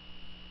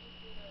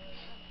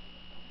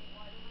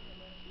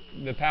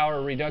 The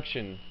power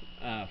reduction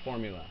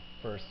formula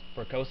for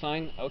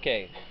cosine.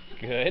 Okay,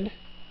 good.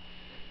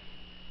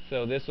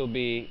 So this will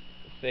be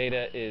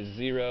theta is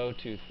 0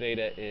 to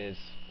theta is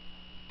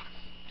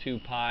 2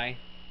 pi.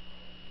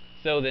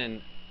 So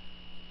then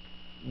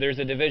there's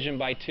a division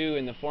by 2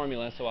 in the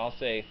formula, so I'll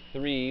say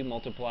 3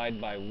 multiplied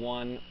by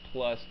 1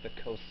 plus the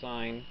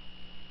cosine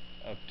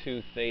of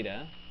 2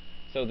 theta.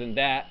 So then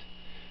that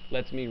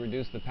lets me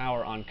reduce the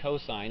power on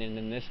cosine, and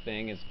then this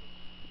thing is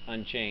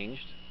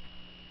unchanged.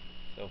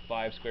 So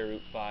 5 square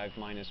root 5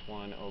 minus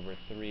 1 over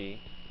 3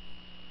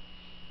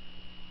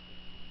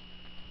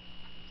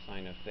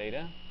 sine of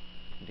theta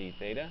d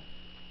theta.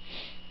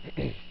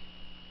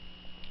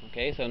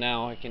 Okay, so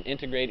now I can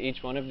integrate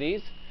each one of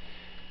these.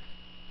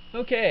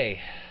 Okay,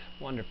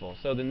 wonderful.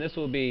 So then this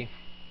will be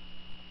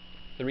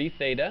 3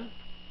 theta,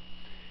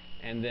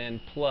 and then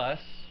plus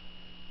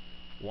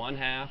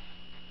 1/2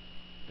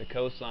 the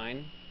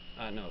cosine,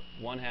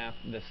 1/2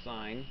 the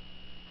sine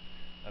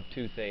of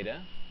 2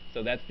 theta.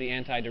 So that's the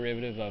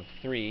antiderivative of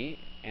 3,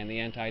 and the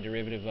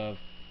antiderivative of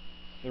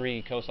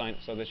 3 cosine,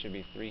 so this should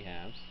be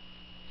 3/2.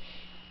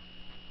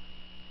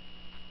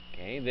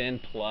 Okay, then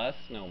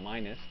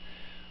minus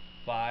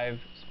 5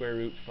 square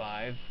root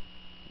 5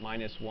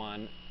 minus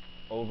 1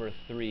 over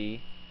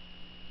 3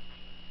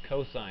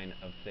 cosine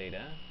of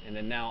theta. And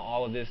then now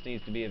all of this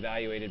needs to be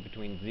evaluated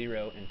between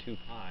 0 and 2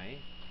 pi.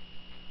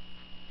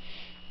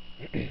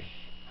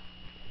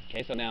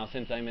 Okay, so now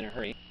since I'm in a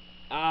hurry,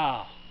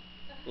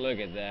 look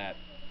at that.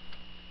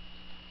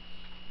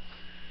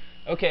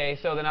 Okay,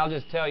 so then I'll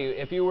just tell you,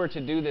 if you were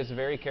to do this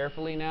very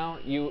carefully now,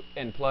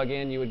 and plug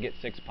in, you would get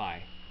 6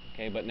 pi.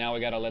 Okay, but now we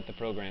got to let the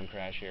program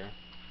crash here.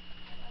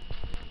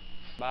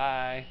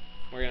 Bye.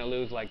 We're going to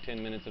lose like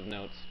 10 minutes of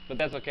notes, but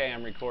that's okay,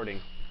 I'm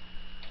recording.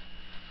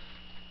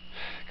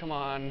 Come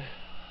on.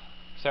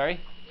 Sorry?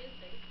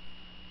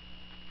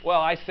 Well,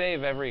 I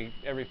save every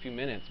few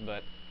minutes,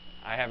 but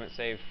I haven't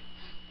saved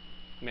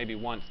maybe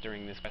once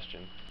during this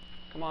question.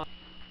 Come on,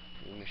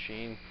 you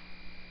machine.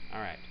 All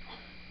right.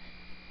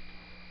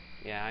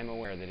 Yeah, I'm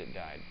aware that it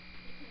died.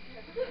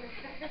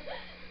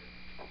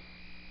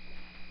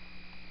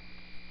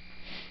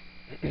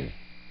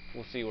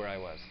 We'll see where I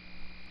was.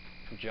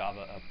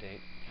 Java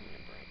update. Give me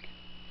a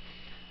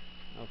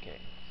break. Okay,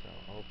 so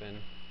open.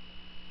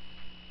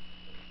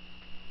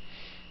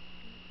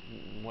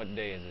 What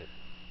day is it?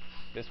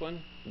 This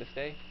one? This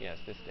day? Yes,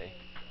 this day.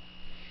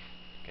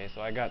 Okay,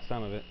 so I got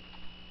some of it.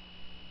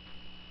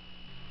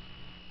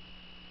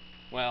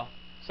 Well,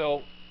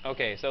 so,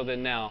 okay, so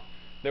then now,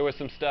 there was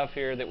some stuff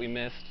here that we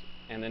missed,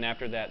 and then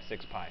after that,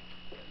 6 pi.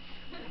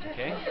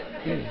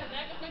 Okay?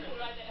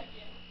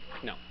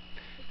 No.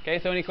 Okay,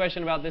 so any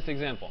question about this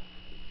example?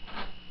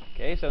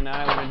 Okay, so now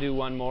I want to do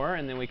one more,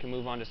 and then we can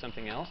move on to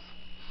something else.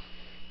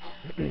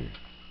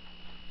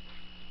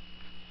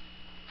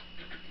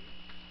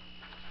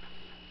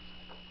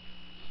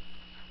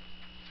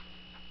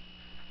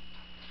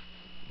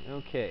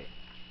 Okay.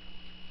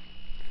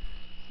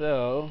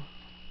 So,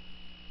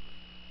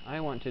 I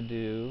want to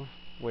do,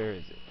 where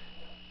is it?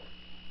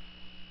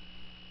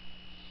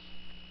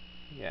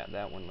 Yeah,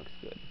 that one looks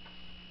good.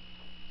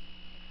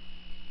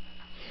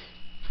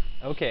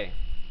 Okay.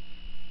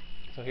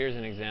 So here's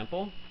an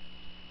example.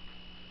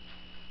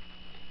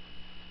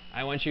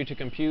 I want you to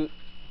compute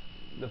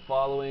the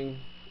following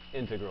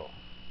integral.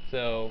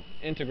 So,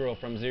 integral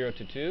from 0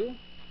 to 2.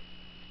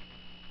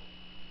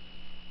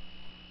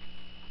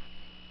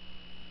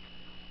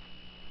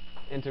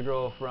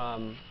 Integral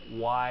from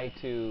y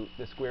to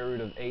the square root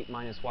of 8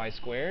 minus y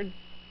squared.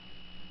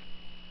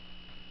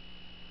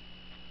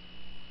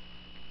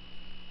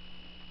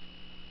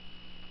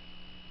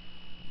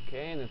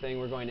 Okay, and the thing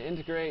we're going to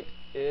integrate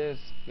is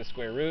the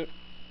square root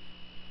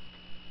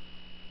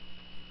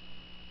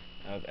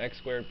of x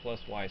squared plus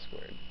y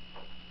squared.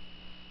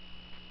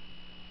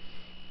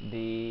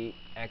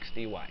 dx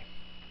dy.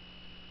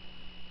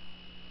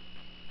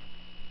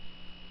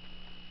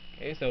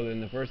 Okay, so then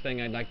the first thing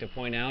I'd like to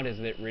point out is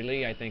that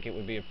really I think it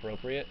would be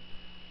appropriate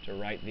to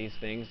write these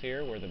things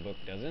here where the book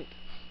doesn't.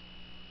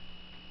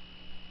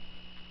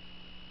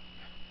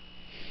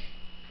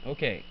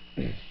 Okay.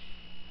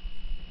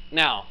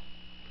 Now,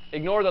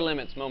 ignore the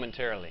limits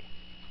momentarily.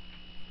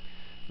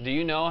 Do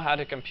you know how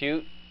to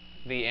compute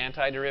the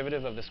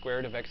antiderivative of the square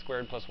root of x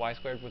squared plus y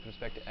squared with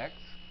respect to x?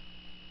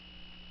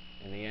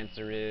 And the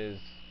answer is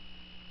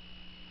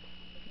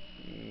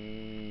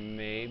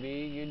maybe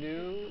you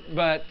do.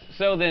 But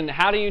so then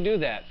how do you do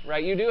that?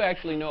 Right? You do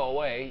actually know a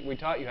way. We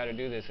taught you how to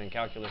do this in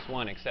Calculus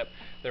 1, except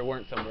there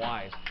weren't some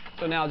y's.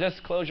 So now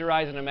just close your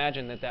eyes and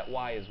imagine that that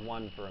y is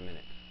 1 for a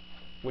minute.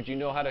 Would you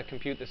know how to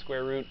compute the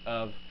square root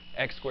of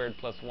x squared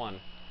plus 1?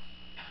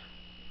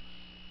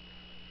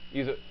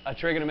 Use a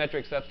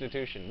trigonometric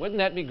substitution. Wouldn't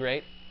that be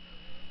great?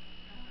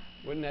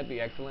 Wouldn't that be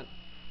excellent?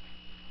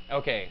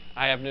 Okay,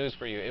 I have news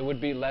for you. It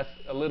would be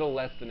a little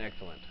less than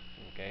excellent.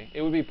 Okay,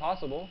 it would be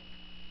possible.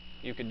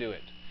 You could do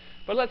it,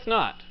 but let's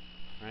not.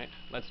 Right?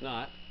 Let's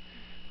not.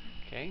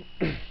 Okay.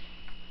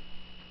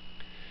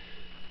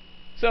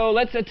 So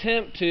let's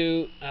attempt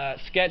to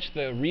sketch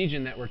the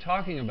region that we're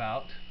talking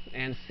about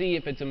and see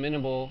if it's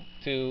amenable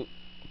to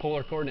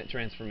polar coordinate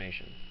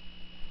transformation.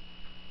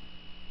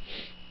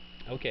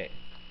 Okay.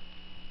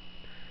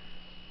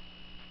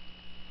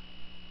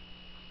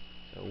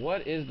 So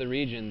what is the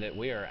region that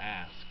we are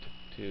asked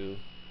to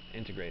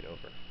integrate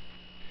over?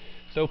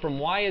 So from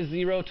y is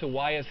 0 to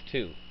y is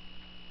 2.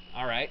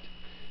 All right.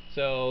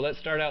 So let's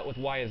start out with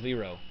y is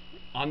 0.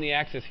 On the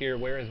axis here,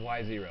 where is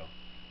y 0?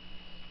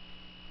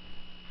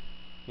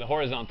 The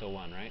horizontal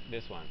one, right?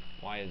 This one.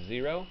 Y is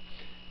 0.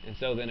 And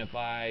so then if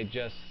I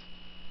just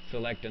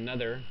select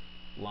another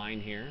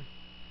line here,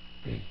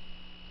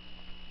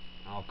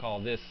 I'll call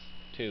this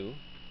 2.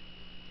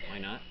 Why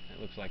not?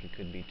 It looks like it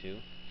could be 2.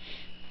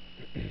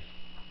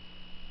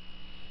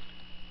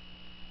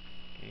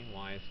 Okay,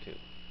 y is 2.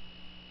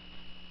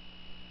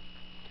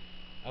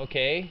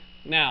 Okay,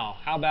 now,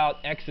 how about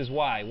x is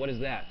y? What is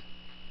that?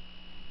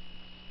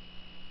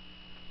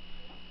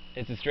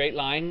 It's a straight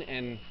line,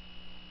 and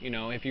you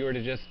know, if you were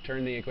to just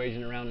turn the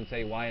equation around and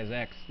say y is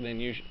x, then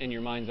you in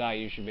your mind's eye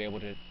you should be able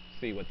to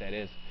see what that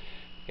is.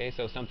 Okay,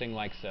 so something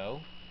like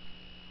so.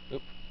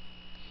 Oop.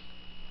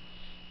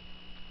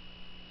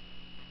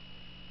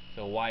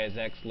 So y is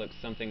x looks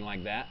something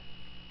like that.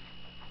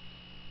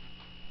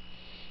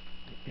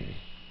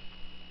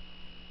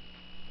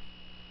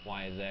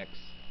 Y is x,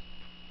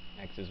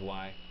 x is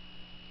y.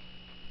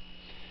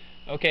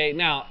 Okay,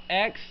 now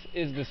x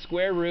is the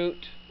square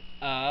root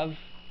of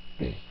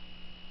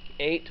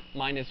 8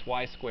 minus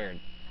y squared.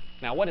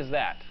 Now what is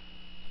that?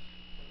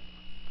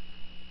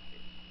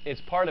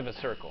 It's part of a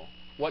circle.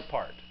 What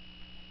part?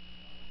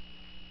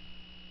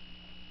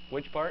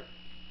 Which part?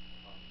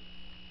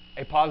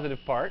 A positive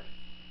part.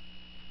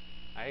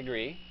 I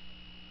agree.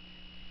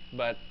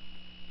 But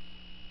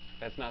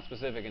that's not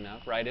specific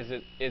enough, right? Is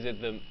it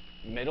the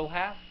middle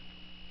half?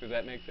 Does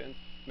that make sense?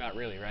 Not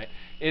really, right?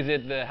 Is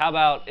it the, how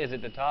about, is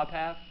it the top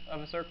half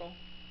of a circle?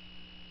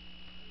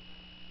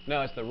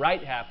 No, it's the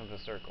right half of a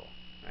circle,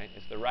 right?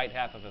 It's the right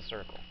half of a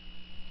circle.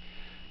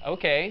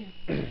 Okay,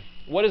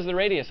 what is the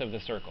radius of the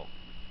circle?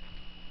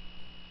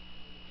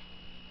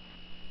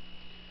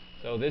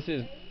 So this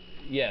is,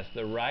 yes,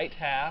 the right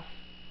half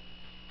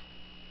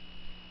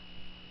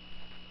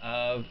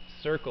of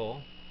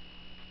circle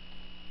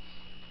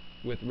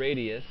with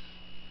radius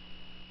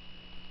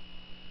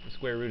the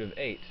square root of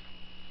 8.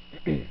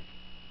 The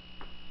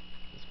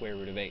square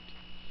root of 8.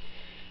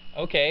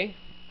 Okay,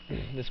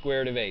 the square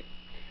root of 8.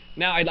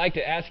 Now I'd like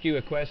to ask you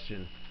a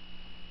question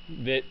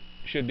that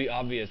should be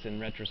obvious in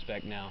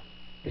retrospect now.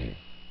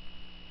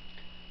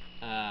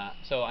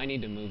 So I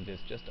need to move this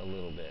just a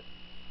little bit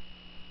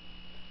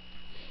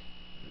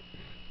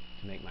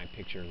to make my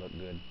picture look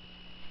good.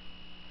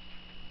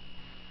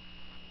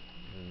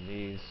 And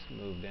these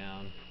move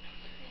down.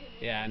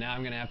 Yeah, now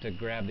I'm going to have to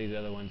grab these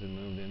other ones and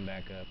move them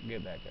back up.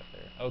 Get back up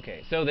there.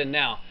 Okay, so then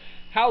now,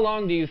 how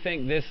long do you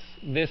think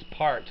this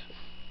part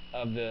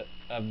of the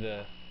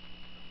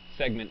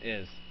segment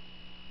is?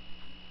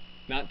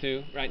 Not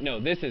 2, right? No,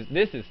 this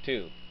is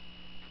 2.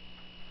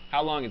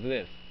 How long is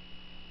this?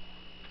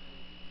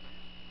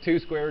 2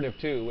 square root of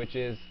 2, which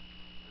is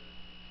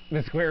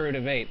the square root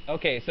of 8.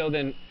 Okay, so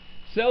then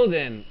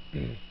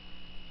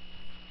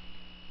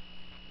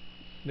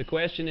the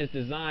question is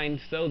designed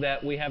so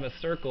that we have a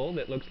circle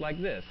that looks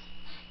like this,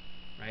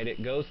 right?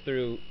 It goes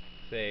through,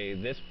 say,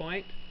 this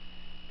point,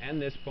 and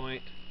this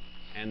point,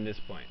 and this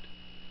point.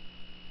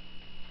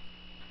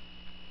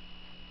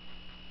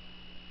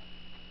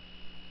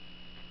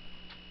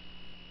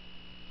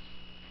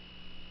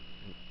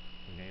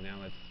 Okay, now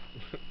let's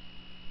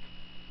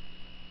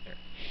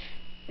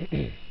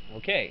there.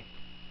 Okay.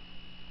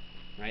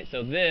 Right,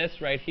 so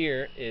this right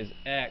here is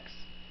x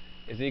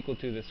is equal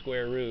to the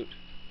square root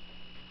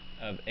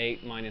of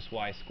 8 minus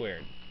y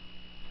squared.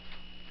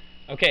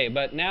 Okay,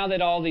 but now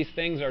that all these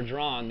things are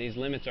drawn, these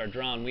limits are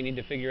drawn, we need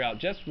to figure out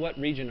just what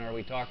region are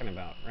we talking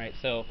about, right?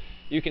 So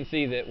you can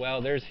see that,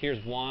 well,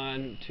 here's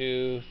 1,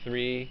 2,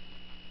 3.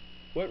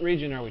 What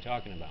region are we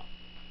talking about?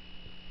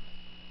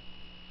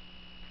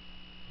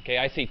 Okay,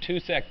 I see 2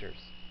 sectors.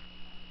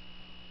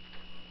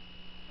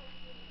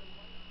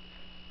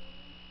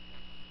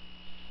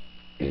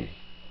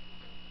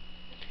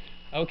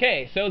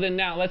 Okay, so then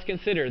now let's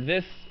consider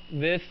this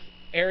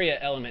area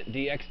element,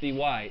 dx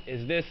dy.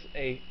 Is this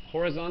a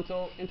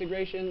horizontal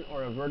integration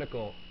or a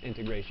vertical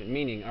integration?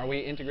 Meaning, are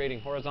we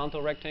integrating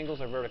horizontal rectangles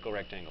or vertical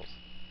rectangles?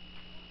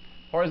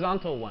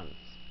 Horizontal ones,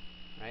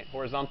 right?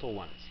 Horizontal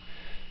ones.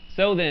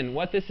 So then,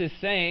 what this is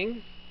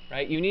saying,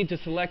 right, you need to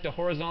select a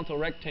horizontal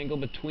rectangle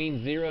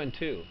between 0 and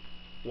 2.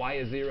 Y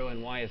is 0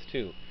 and y is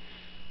 2.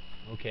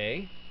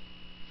 Okay.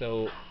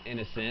 So, in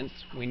a sense,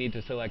 we need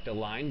to select a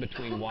line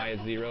between y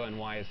is 0 and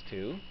y is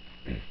 2.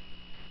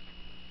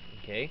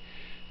 Okay.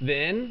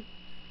 Then,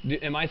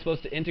 am I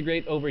supposed to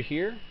integrate over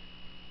here?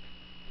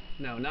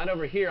 No, not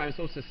over here. I'm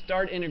supposed to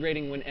start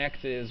integrating when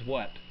x is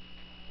what?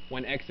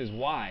 When x is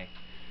y.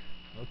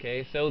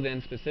 Okay, so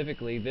then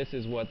specifically, this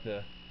is what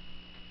the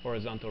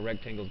horizontal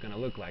rectangle is going to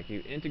look like.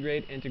 You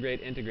integrate,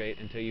 integrate, integrate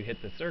until you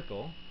hit the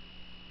circle,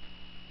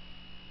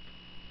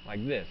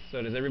 like this.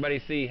 So does everybody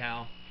see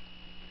how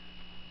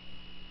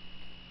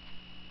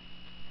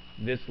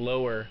this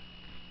lower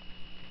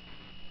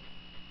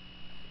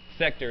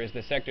sector is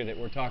the sector that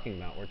we're talking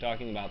about? We're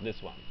talking about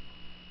this one.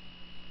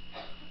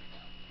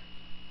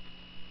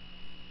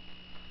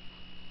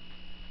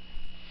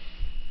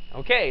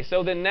 Okay,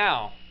 so then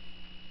now,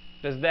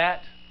 does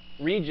that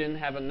region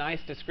have a nice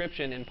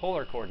description in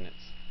polar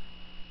coordinates?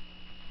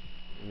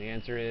 And the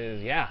answer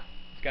is, yeah,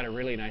 it's got a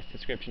really nice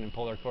description in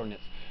polar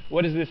coordinates.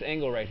 What is this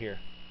angle right here?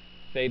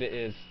 Theta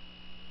is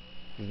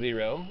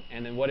 0.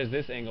 And then what is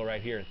this angle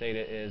right here?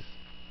 Theta is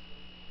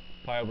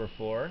pi over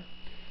 4.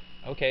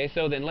 Okay,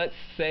 so then let's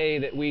say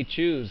that we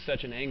choose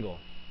such an angle,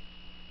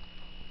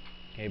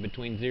 okay,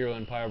 between 0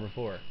 and pi over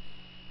 4,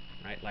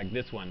 right, like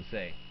this one,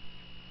 say.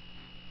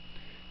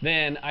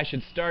 Then I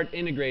should start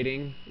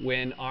integrating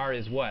when r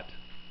is what?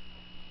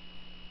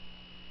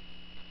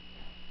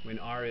 When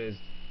r is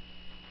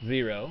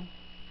 0.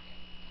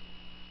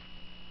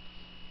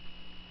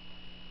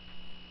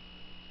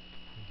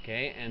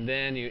 Okay, and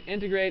then you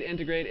integrate,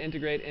 integrate,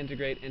 integrate,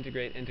 integrate,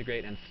 integrate,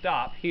 integrate, and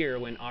stop here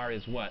when r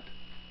is what?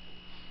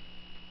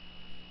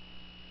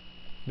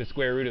 The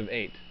square root of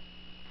 8.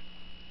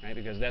 Right,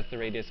 because that's the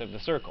radius of the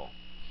circle.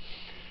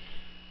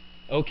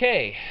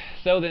 Okay,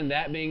 so then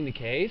that being the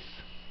case,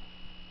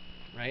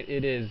 right,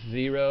 it is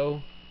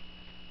 0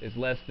 is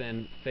less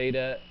than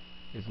theta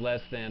is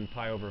less than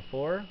pi over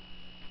 4.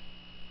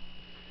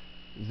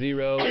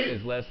 0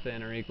 is less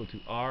than or equal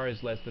to r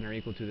is less than or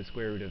equal to the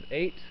square root of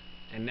 8.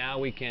 And now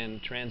we can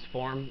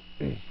transform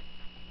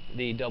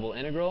the double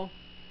integral.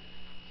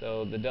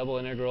 So the double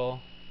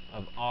integral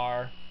of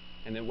r,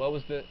 and then what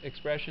was the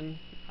expression?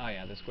 Oh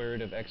yeah, the square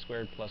root of x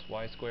squared plus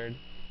y squared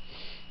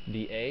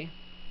dA,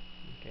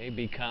 okay,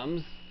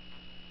 becomes,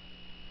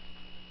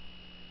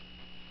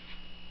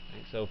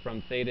 right, so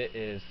from theta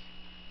is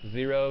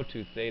 0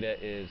 to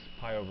theta is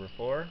pi over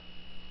 4.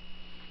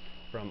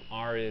 From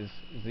r is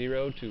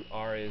 0 to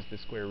r is the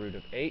square root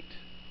of 8.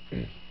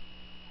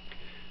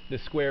 The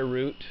square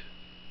root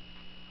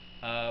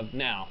of,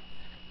 now,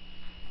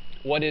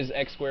 what is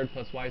x squared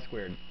plus y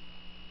squared?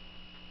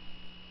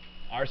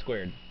 R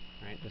squared,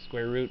 right? The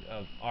square root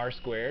of r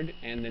squared,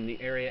 and then the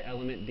area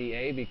element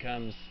dA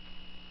becomes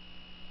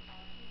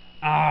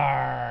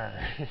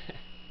R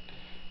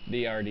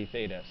dr d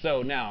theta.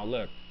 So now,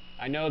 look,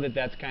 I know that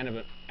that's kind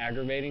of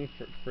aggravating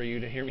for you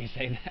to hear me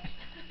say that.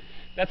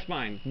 That's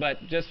fine,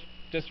 but just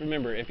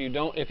remember, if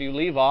you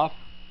leave off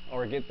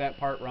or get that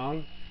part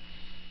wrong,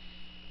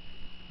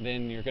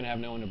 then you're going to have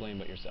no one to blame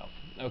but yourself.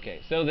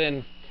 Okay, so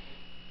then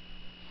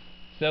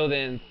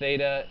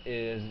theta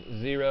is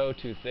 0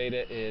 to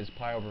theta is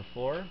pi over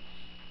 4.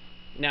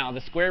 Now,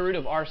 the square root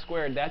of r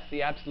squared, that's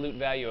the absolute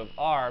value of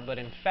r, but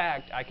in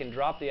fact, I can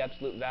drop the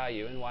absolute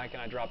value. And why can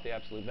I drop the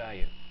absolute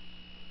value?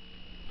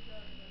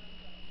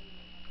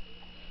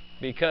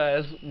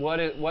 Because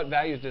what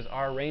values does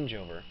r range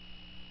over?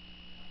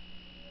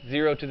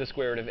 0 to the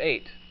square root of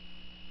 8.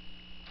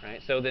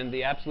 Right? So then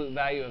the absolute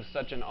value of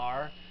such an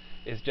r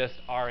is just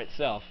r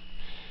itself.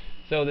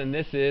 So then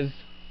this is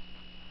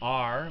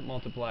r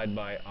multiplied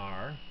by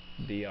r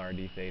dr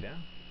d theta,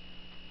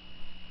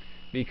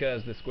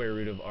 because the square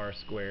root of r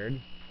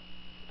squared,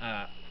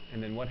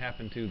 and then what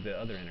happened to the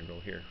other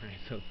integral here, right?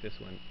 So this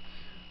one,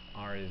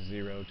 r is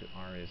 0 to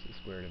r is the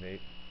square root of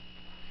 8.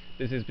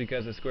 This is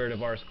because the square root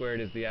of r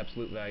squared is the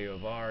absolute value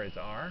of r is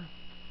r,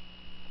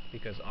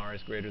 because r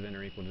is greater than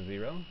or equal to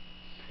 0.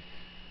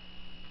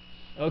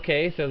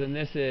 Okay, so then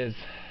this is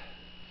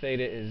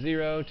theta is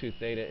 0 to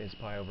theta is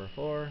pi over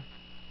 4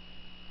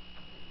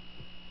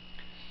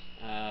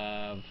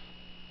 of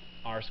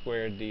r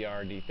squared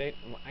dr d theta.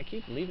 I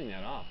keep leaving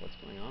that off. What's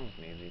going on with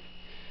me?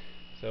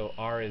 So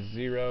r is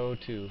 0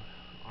 to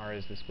r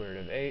is the square root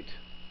of 8,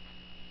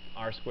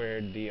 r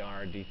squared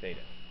dr d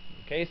theta.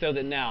 Okay, so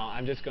then now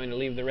I'm just going to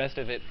leave the rest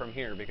of it from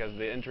here because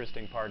the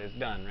interesting part is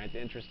done, right?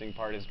 The interesting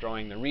part is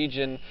drawing the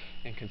region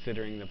and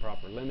considering the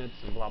proper limits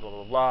and blah, blah,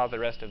 blah, blah. The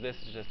rest of this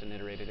is just an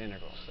iterated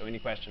integral. So any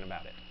question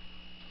about it?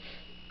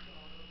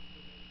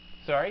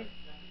 Sorry?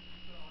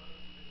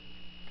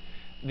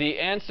 The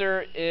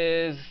answer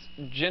is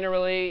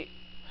generally,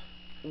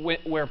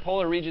 where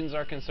polar regions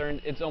are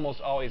concerned, it's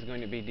almost always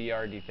going to be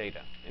dr d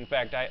theta. In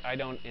fact, I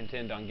don't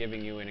intend on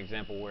giving you an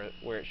example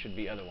where it should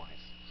be otherwise.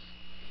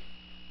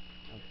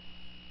 Okay.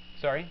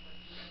 Sorry?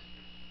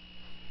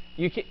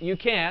 You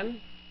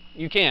can,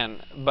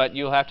 but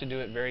you'll have to do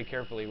it very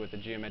carefully with the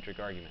geometric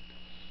argument.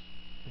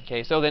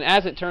 Okay, so then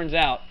as it turns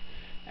out,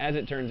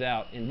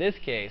 in this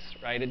case,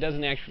 right, it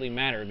doesn't actually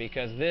matter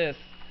because this,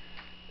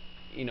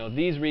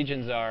 these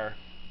regions are,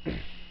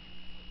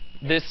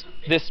 this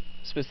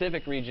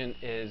specific region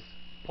is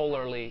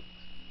polarly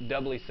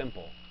doubly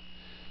simple.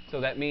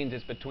 So that means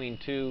it's between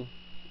two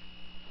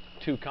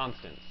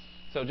constants.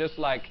 So just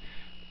like,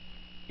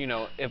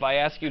 if I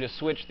ask you to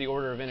switch the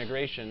order of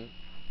integration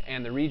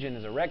and the region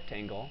is a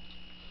rectangle,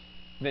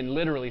 then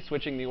literally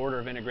switching the order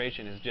of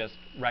integration is just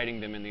writing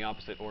them in the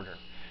opposite order.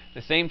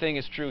 The same thing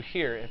is true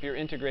here. If you're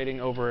integrating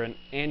over an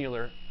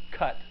annular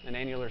cut, an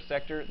annular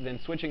sector,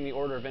 then switching the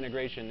order of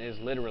integration is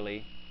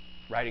literally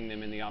writing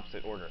them in the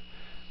opposite order.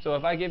 So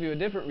if I give you a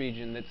different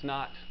region that's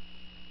not,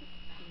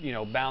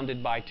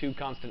 bounded by two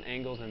constant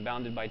angles and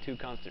bounded by two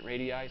constant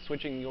radii,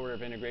 switching the order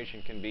of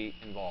integration can be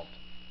involved.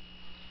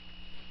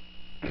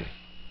 Okay,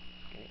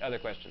 other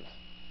questions?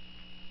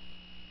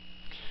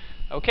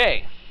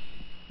 Okay,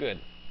 good.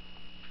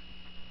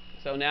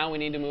 So now we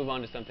need to move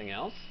on to something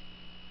else.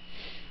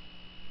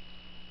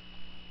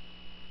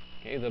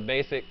 Okay, the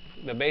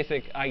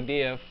basic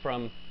idea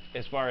from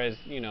as far as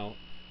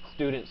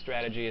student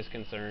strategy is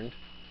concerned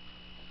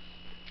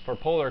for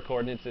polar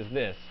coordinates is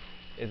this: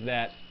 is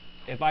that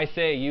if I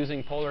say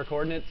using polar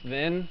coordinates,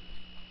 then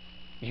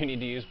you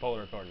need to use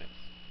polar coordinates.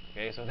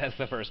 Okay, so that's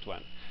the first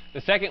one.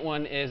 The second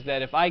one is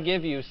that if I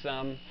give you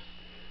some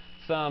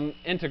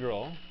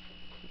integral,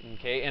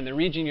 okay, and the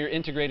region you're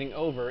integrating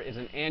over is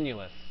an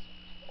annulus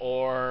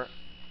or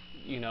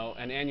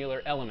an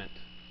annular element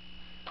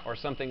or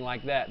something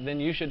like that, then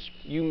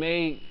you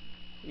may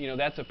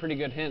that's a pretty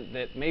good hint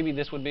that maybe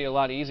this would be a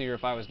lot easier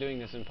if I was doing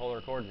this in polar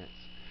coordinates.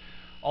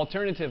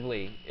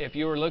 Alternatively, if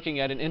you were looking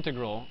at an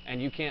integral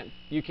and you can't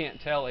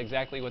tell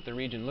exactly what the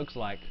region looks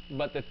like,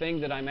 but the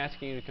thing that I'm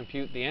asking you to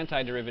compute the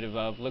antiderivative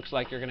of looks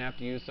like you're going to have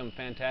to use some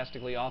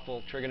fantastically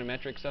awful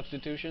trigonometric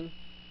substitution,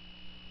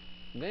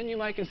 then you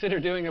might consider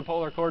doing a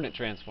polar coordinate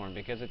transform,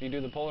 because if you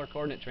do the polar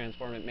coordinate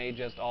transform, it may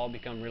just all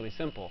become really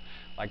simple.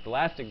 Like the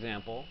last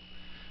example,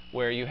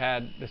 where you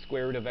had the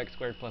square root of x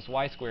squared plus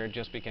y squared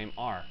just became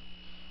r.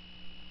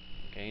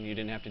 Okay, and you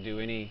didn't have to do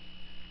any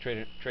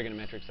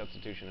trigonometric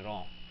substitution at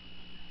all.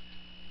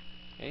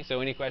 Okay,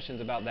 so any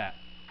questions about that?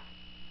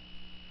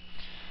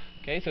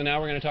 Okay, so now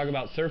we're going to talk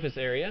about surface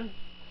area.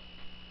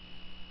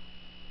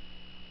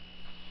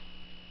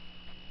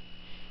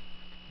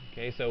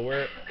 Okay,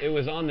 so it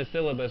was on the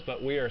syllabus,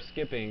 but we are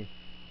skipping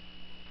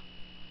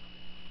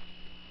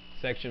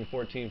section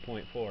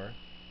 14.4.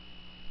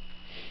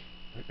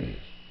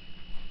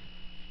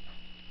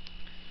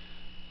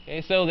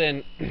 Okay, so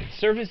then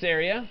surface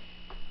area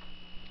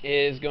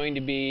is going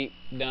to be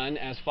done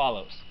as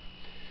follows.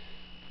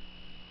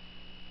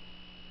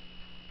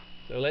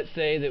 So let's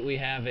say that we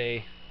have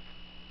a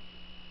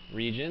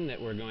region that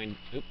we're going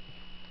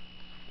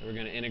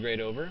to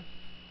integrate over.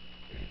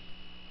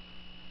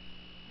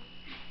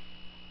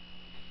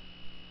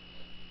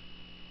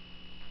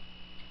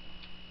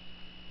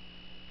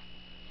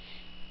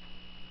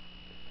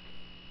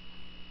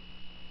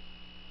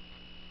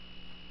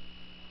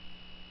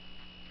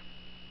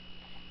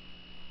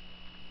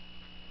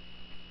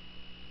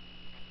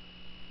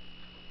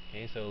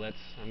 Okay, so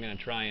I'm going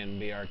to try and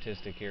be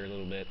artistic here a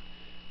little bit.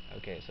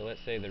 Okay, so let's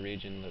say the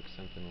region looks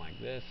something like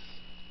this.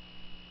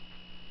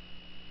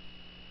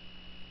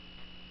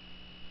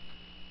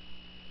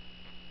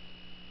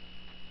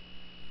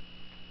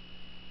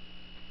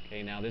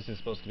 Okay, now this is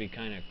supposed to be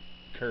kind of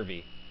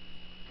curvy,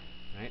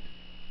 right?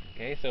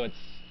 Okay, so it's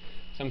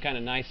some kind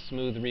of nice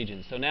smooth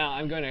region. So now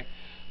I'm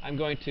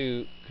going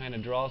to kind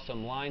of draw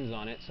some lines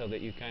on it so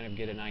that you kind of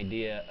get an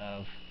idea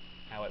of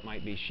how it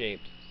might be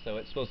shaped. So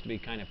it's supposed to be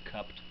kind of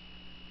cupped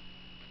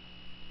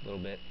a little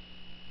bit.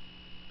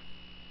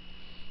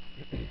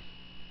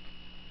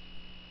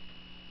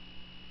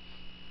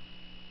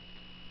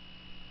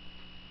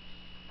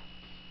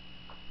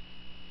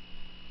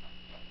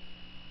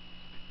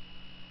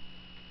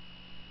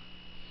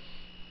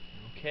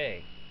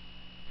 Okay.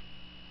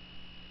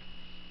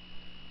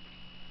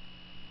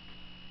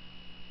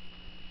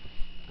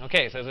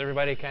 Okay, so is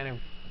everybody kind of,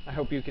 I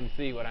hope you can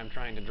see what I'm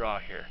trying to draw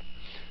here.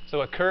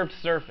 So a curved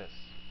surface.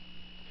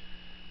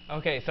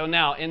 Okay, so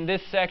now in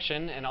this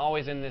section, and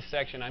always in this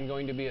section, I'm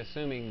going to be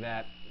assuming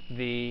that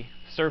the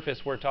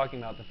surface we're talking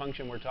about, the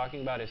function we're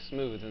talking about, is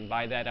smooth, and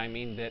by that I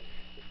mean that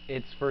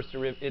its first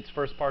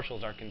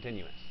partials are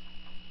continuous.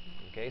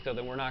 Okay, so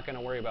then we're not going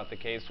to worry about the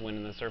case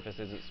when the surface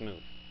isn't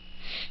smooth.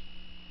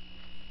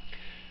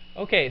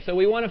 Okay, so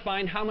we want to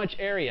find how much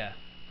area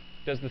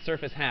does the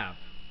surface have.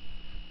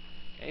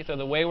 Okay, so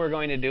the way we're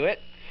going to do it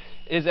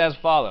is as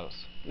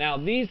follows. Now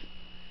these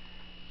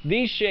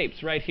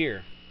shapes right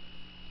here,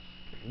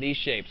 these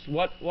shapes,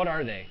 what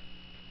are they?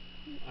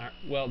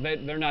 Well,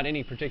 they're not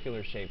any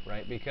particular shape,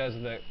 right? Because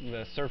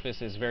the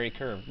surface is very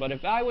curved. But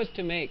if I was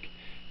to make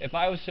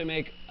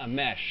a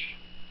mesh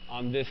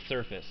on this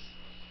surface,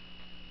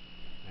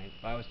 right?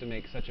 If I was to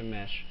make such a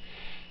mesh,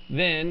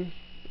 then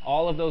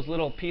all of those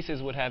little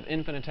pieces would have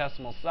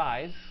infinitesimal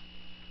size.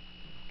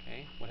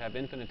 Okay, would have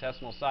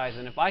infinitesimal size,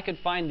 and if I could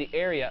find the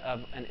area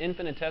of an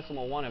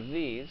infinitesimal one of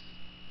these,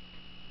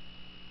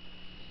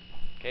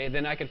 okay,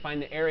 then I could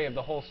find the area of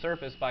the whole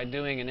surface by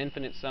doing an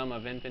infinite sum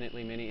of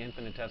infinitely many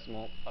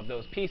infinitesimal of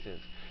those pieces.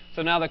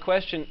 So now the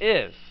question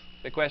is,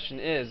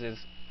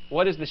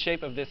 what is the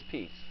shape of this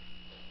piece?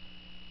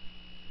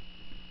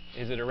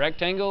 Is it a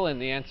rectangle?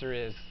 And the answer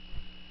is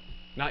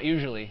not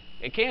usually.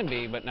 It can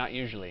be, but not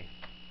usually.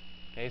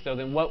 Okay, so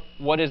then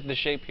what is the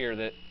shape here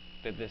that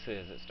this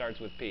is? It starts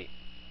with P.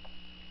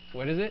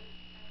 What is it?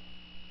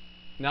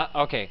 Not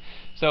okay.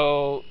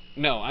 So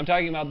no, I'm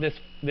talking about this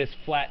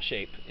flat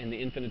shape in the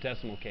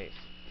infinitesimal case.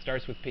 It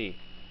starts with P.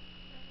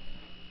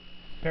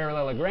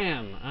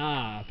 Parallelogram.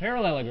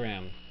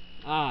 Parallelogram.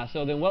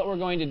 So then what we're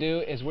going to do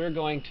is we're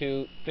going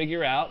to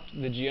figure out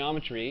the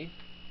geometry,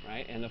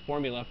 right, and the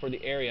formula for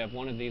the area of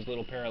one of these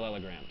little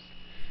parallelograms.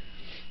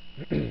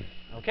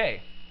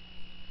 Okay.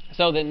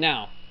 So then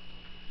now,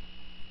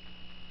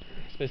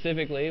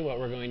 specifically, what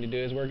we're going to do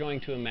is we're going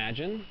to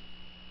imagine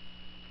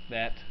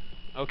that,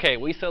 okay,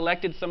 we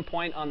selected some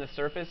point on the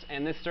surface,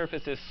 and this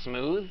surface is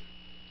smooth.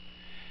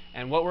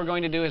 And what we're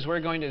going to do is we're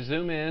going to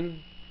zoom in,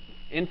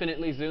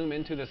 infinitely zoom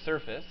into the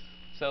surface,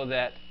 so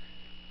that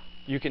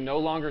you can no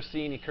longer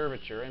see any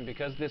curvature. And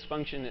because this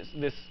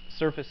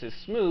surface is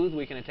smooth,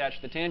 we can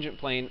attach the tangent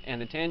plane,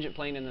 and the tangent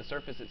plane and the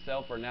surface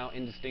itself are now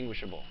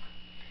indistinguishable.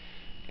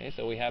 Okay,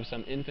 so we have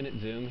some infinite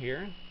zoom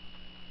here.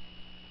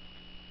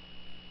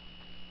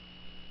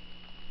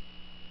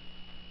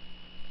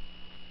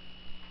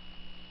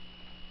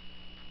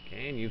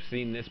 Okay, and you've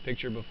seen this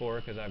picture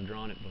before because I've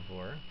drawn it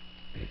before.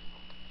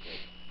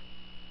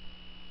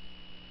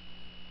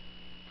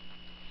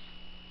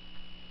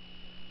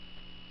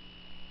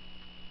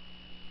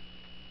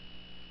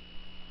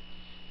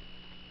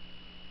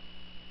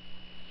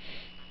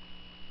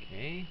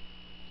 Okay,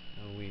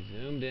 so we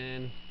zoomed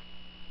in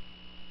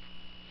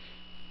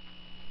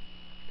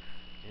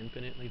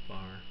infinitely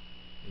far,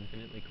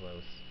 infinitely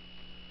close.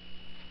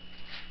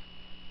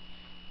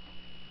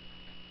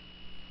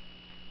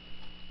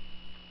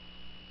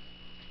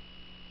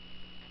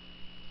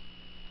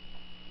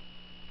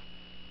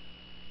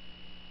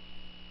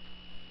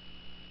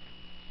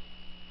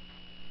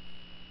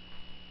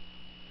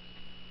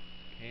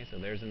 Okay, so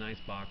there's a nice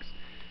box.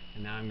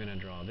 And now I'm going to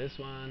draw this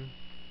one.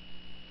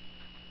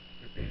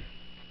 And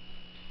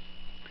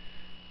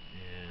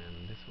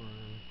this one.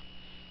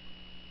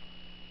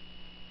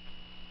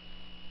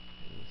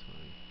 And this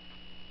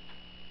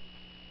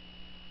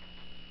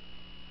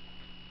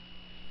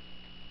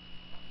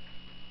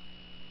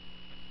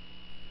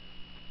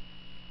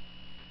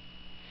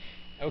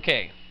one.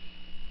 Okay.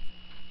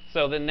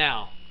 So then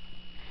now,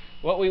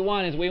 what we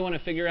want is we want to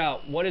figure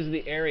out what is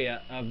the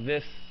area of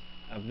this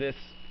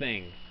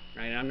thing,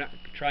 right? I'm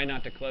try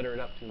not to clutter it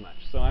up too much.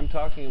 So I'm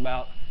talking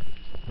about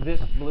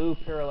this blue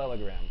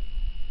parallelogram,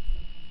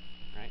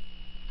 right?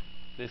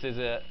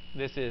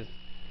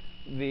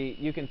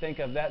 You can think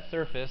of that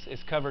surface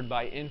is covered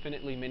by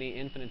infinitely many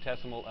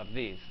infinitesimal of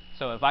these.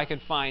 So if I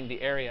could find the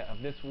area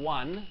of this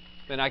one,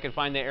 then I could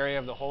find the area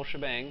of the whole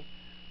shebang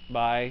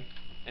by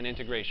an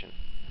integration.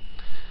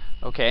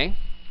 Okay.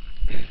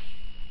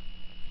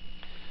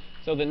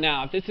 So then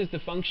now, if this is the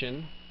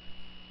function,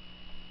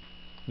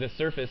 the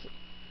surface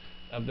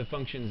of the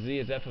function z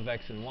is f of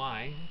x and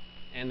y,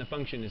 and the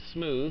function is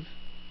smooth,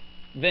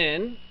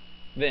 then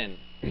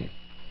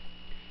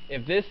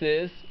if this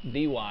is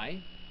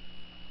dy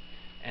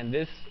and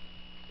this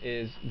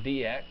is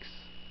dx,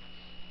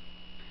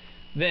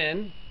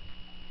 then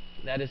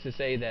that is to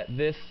say that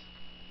this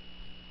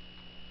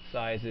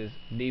size is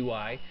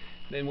dy,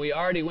 then we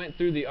already went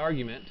through the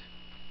argument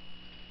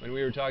when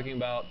we were talking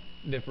about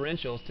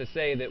differentials to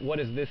say that what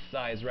is this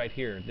size right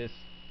here, this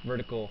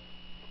vertical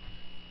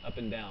up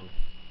and down.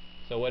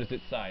 So what is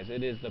its size?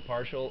 It is the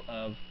partial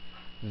of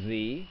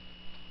z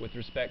with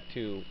respect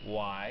to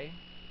y,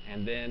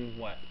 and then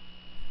what?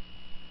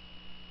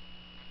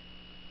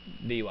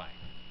 dy.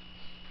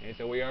 Okay,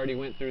 so we already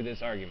went through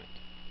this argument.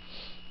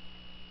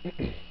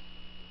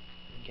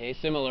 Okay,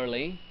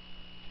 similarly,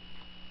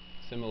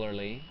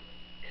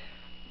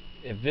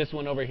 if this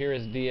one over here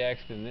is dx,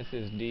 then this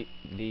is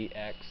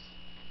dx,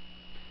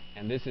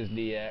 and this is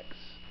dx,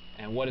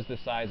 and what is the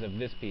size of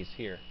this piece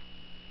here?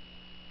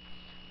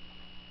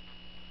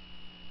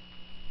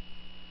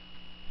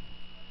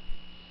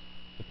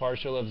 The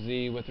partial of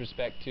z with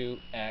respect to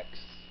x,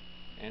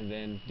 and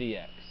then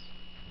dx.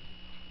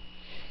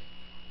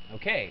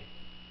 Okay.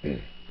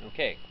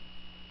 Okay.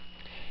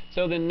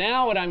 So then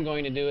now what I'm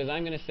going to do is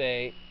I'm going to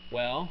say,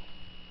 well,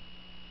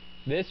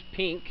 this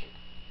pink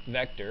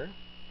vector,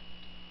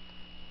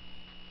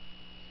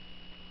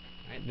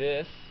 right,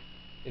 this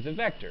is a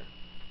vector.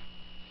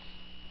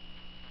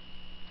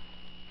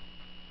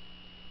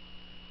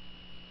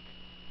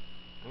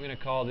 I'm going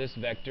to call this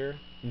vector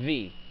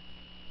v.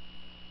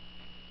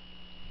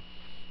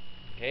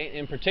 Okay,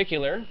 in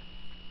particular,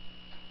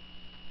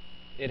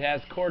 it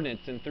has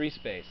coordinates in 3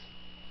 space.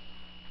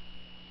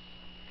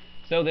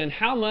 So then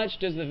how much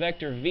does the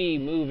vector v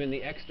move in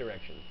the x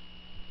direction?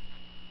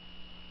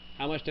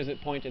 How much does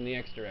it point in the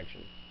x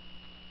direction?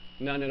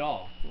 None at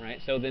all,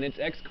 right? So then its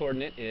x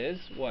coordinate is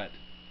what?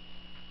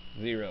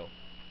 0.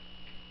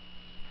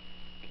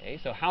 Okay,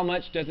 so how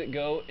much does it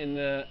go in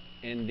the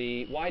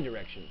y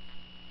direction?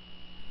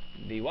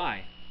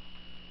 dy.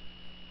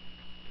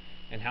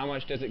 And how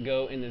much does it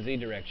go in the z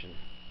direction?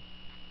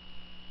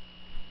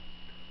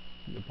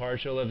 The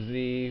partial of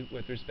z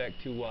with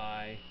respect to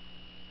y,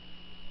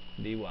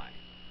 dy.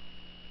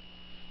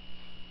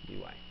 Dy,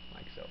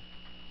 like so.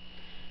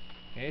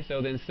 Okay,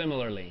 so then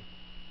similarly,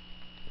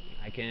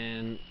 I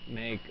can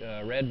make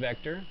a red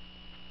vector.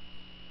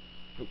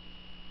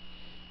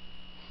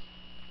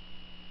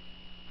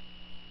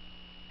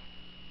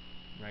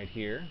 Right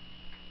here.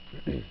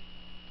 And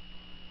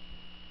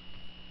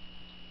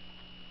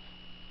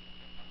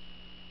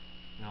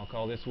I'll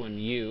call this one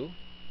u.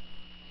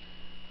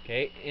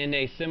 Okay, in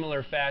a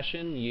similar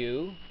fashion,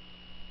 u,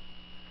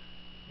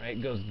 right,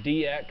 goes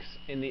dx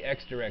in the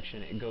x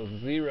direction. It goes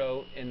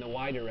 0 in the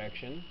y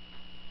direction.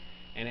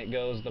 And it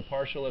goes the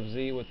partial of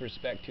z with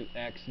respect to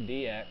x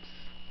dx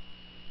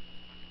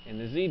in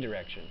the z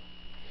direction.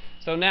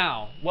 So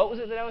now, what was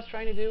it that I was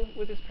trying to do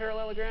with this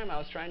parallelogram? I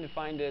was trying to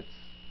find its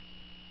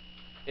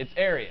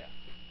area.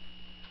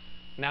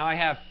 Now I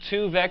have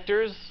 2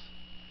 vectors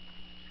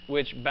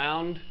which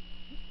bound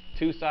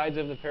 2 sides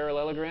of the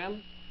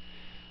parallelogram.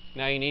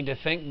 Now you need to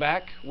think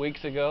back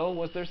weeks ago.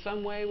 Was there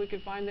some way we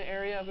could find the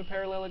area of a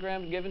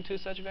parallelogram given 2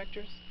 such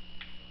vectors?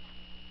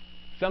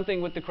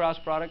 Something with the cross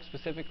product,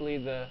 specifically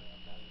the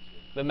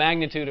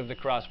magnitude of the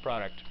cross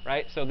product,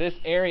 right? So this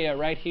area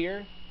right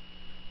here,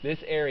 this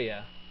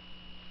area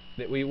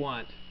that we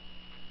want,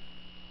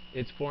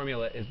 its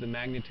formula is the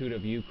magnitude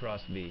of u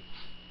cross v.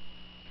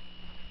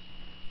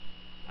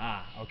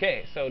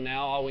 Okay, so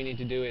now all we need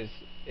to do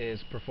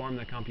is perform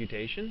the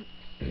computation.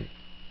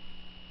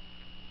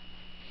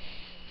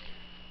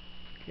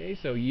 Okay,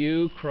 so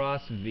u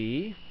cross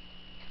v.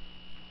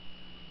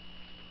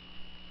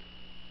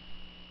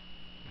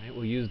 Right,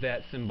 we'll use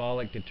that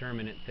symbolic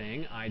determinant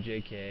thing,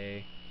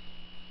 ijk,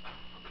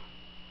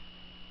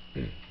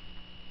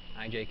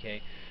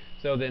 ijk.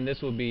 So then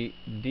this will be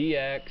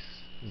dx,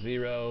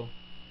 0,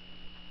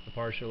 the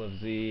partial of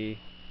z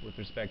with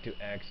respect to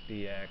x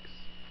dx,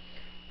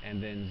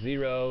 and then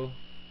 0,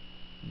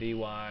 dy,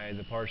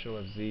 the partial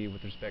of z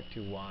with respect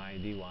to y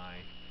dy.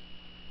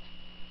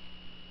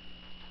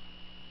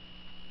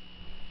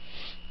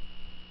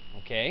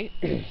 Okay,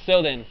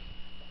 so then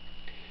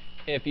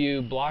if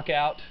you block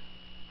out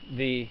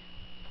the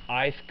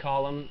ith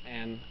column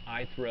and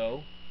ith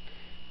row,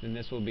 then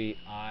this will be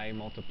I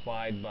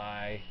multiplied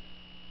by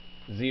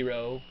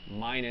 0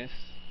 minus,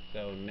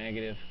 so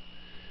negative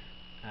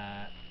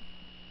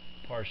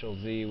partial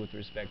z with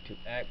respect to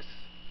x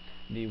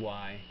dy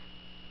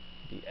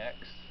dx.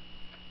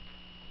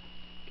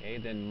 Okay,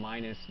 then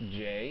minus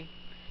j.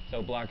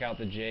 So block out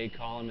the j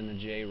column and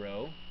the j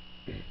row.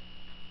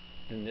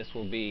 Then this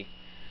will be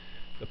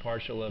the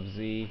partial of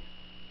z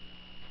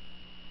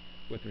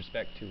with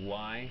respect to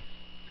y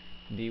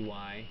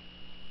dy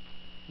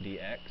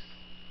dx,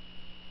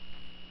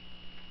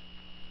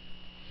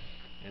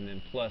 and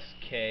then plus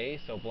k,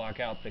 so block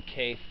out the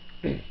kth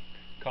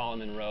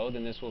column and row.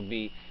 Then this will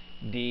be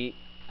d,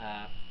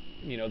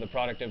 the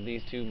product of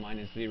these two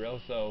minus 0,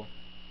 so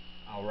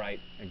I'll write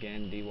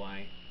again dy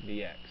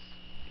dx.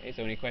 Okay,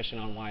 so any question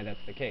on why that's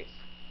the case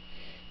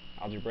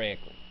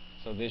algebraically?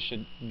 So this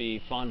should be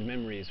fond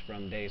memories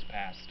from days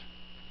past.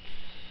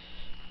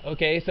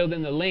 Okay, so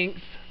then the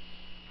length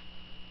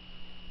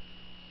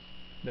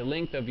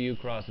of u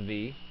cross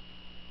v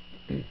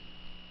the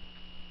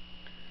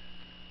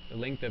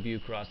length of u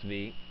cross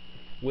v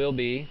will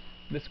be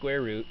the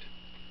square root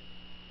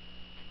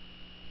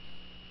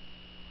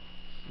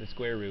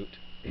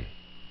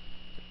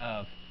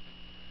of,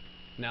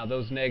 now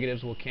those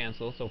negatives will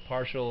cancel, so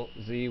partial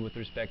z with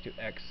respect to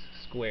x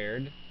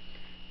squared,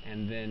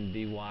 and then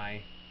dy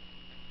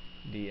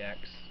dx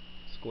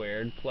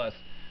squared, plus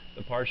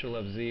the partial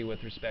of z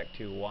with respect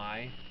to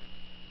y,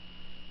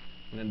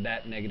 and then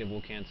that negative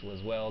will cancel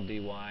as well, dy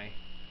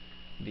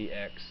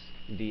dx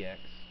dx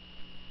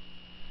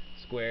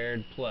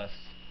squared plus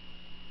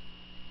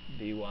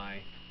dy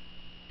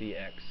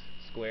dx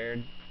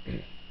squared.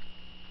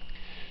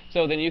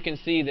 So then you can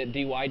see that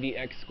dy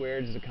dx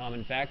squared is a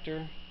common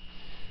factor.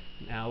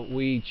 Now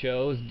we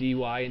chose dy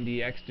and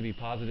dx to be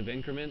positive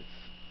increments,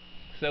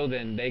 so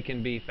then they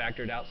can be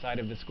factored outside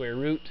of the square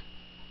root,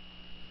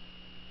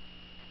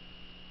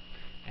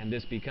 and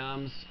this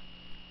becomes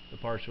the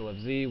partial of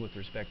z with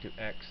respect to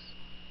x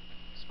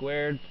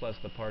squared plus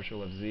the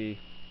partial of z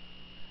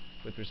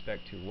with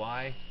respect to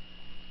y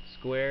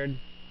squared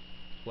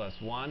plus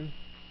 1,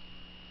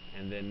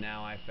 and then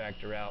now I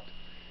factor out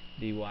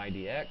dy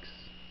dx.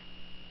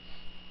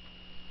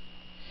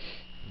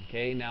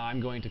 Okay, now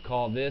I'm going to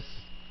call this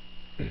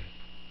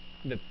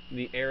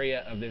the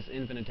area of this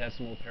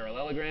infinitesimal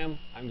parallelogram.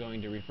 I'm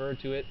going to refer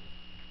to it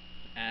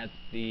as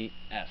the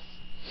S.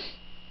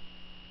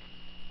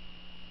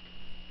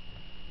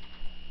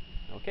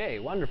 Okay,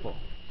 wonderful.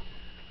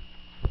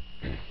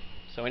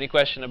 So any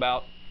question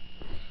about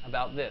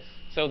this?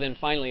 So then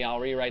finally I'll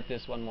rewrite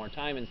this one more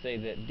time and say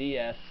that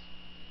ds,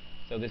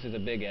 so this is a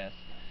big S,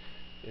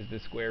 is the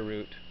square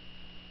root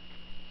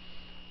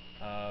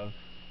of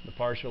the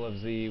partial of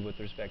z with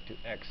respect to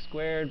x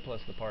squared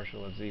plus the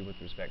partial of z with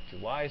respect to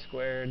y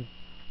squared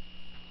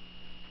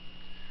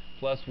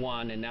plus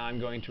 1, and now I'm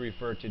going to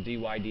refer to dy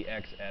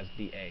dx as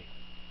dA.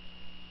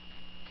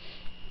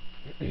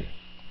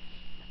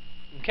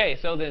 Okay,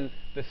 so then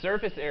the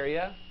surface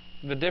area,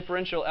 the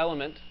differential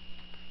element,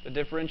 the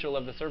differential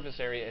of the surface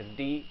area is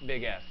d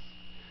big S,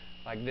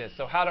 like this.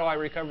 So how do I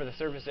recover the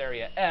surface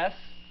area S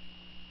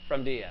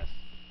from ds?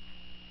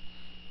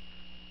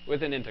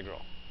 With an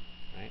integral,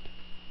 right?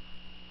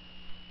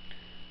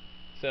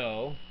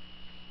 So,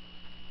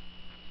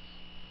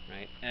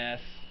 right, S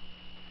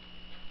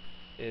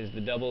is the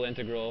double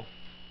integral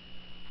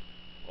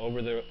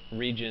over the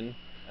region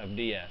of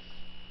ds,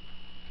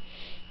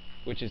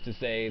 which is to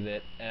say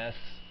that S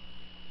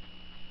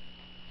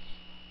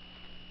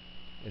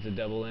is a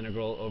double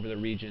integral over the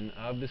region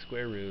of the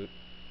square root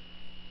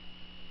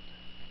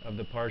of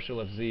the partial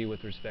of z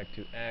with respect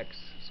to x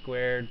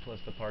squared plus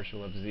the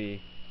partial of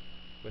z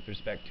with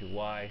respect to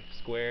y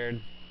squared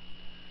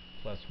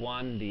plus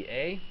 1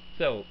 dA.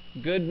 So,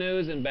 good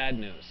news and bad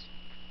news.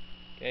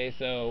 Okay,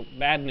 so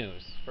bad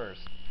news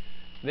first.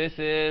 This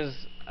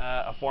is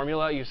a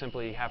formula you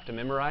simply have to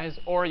memorize,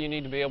 or you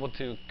need to be able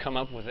to come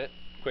up with it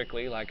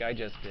quickly like I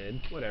just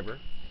did, whatever.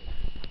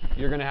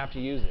 You're going to have to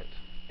use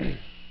it.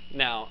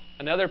 Now,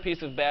 another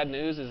piece of bad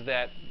news is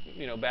that,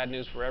 bad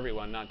news for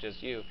everyone, not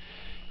just you,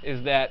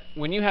 is that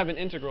when you have an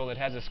integral that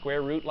has a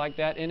square root like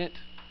that in it,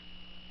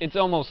 it's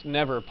almost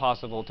never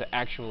possible to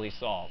actually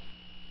solve.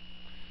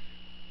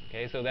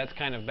 Okay, so that's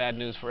kind of bad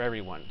news for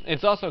everyone.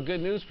 It's also good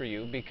news for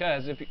you,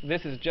 because if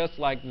this is just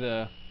like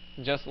the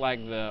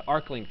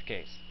arc length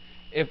case.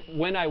 If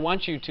when I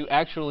want you to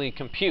actually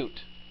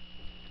compute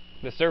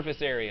the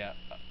surface area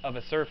of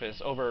a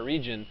surface over a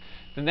region,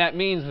 then that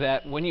means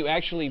that when you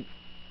actually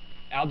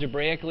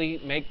algebraically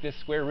make this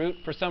square root,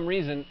 for some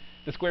reason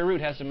the square root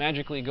has to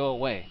magically go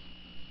away,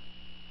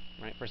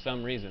 right? For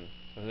some reason.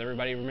 Does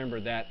everybody remember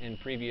that in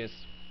previous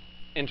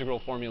integral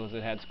formulas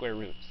that had square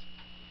roots?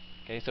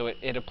 Okay, so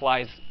it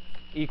applies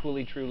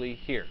equally truly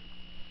here.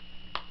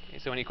 Okay,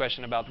 so any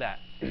question about that?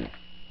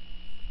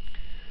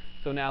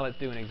 So now let's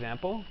do an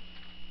example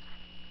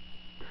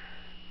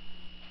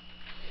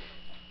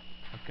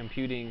of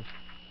computing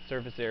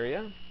surface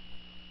area.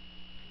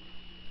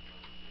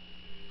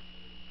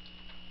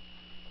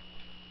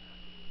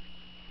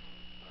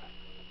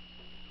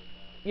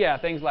 Yeah,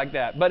 things like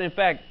that. But in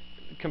fact,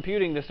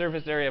 computing the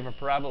surface area of a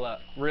parabola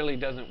really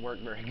doesn't work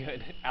very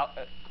good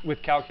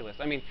with calculus.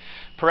 I mean,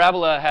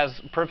 parabola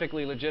has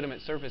perfectly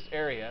legitimate surface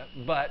area,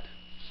 but,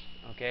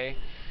 okay,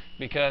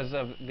 because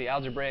of the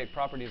algebraic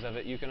properties of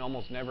it, you can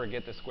almost never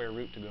get the square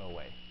root to go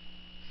away.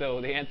 So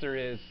the answer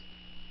is,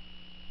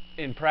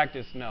 in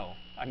practice, no.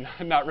 I'm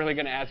not really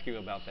going to ask you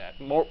about that.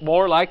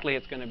 More likely,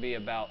 it's going to be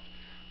about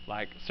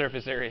like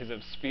surface areas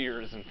of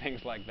spheres and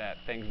things like that,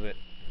 things that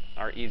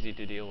are easy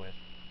to deal with.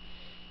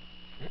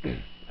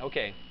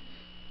 Okay,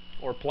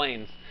 or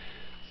planes.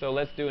 So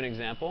let's do an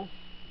example.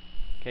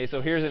 Okay, so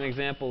here's an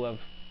example of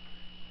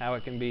how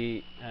it can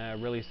be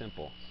really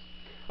simple.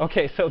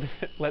 Okay, so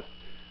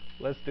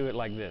let's do it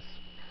like this.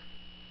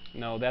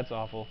 No, that's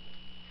awful.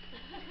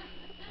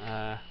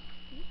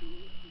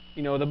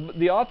 You know,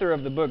 the author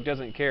of the book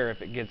doesn't care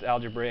if it gets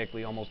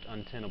algebraically almost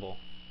untenable.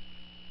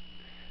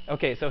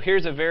 Okay, so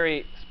here's a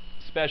very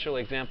special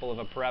example of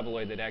a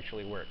paraboloid that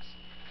actually works.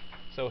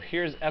 So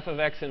here's f of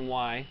x and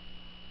y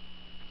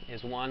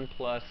is 1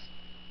 plus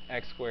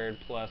x squared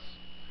plus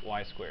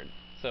y squared.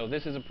 So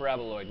this is a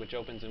paraboloid which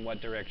opens in what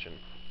direction?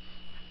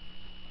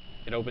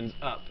 It opens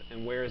up.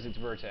 And where is its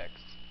vertex?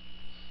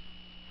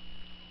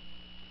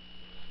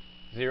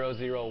 0,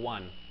 0,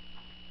 1.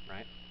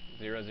 Right?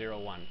 0, 0,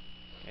 1.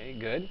 Okay,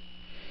 good.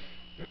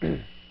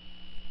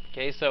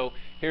 Okay, so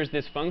here's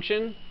this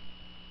function.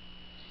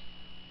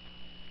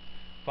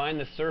 Find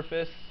the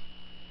surface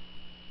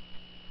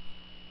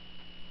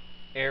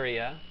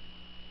area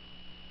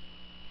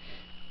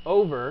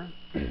over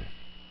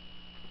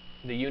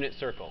the unit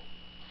circle.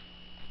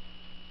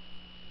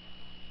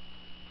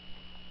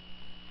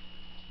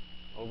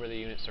 Over the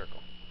unit circle.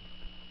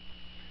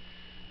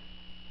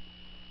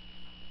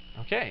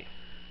 Okay.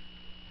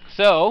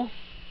 So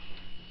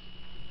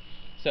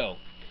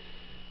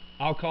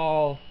I'll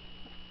call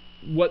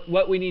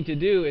what we need to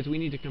do is we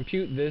need to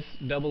compute this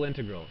double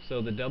integral.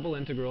 So the double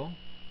integral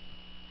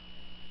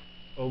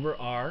over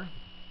R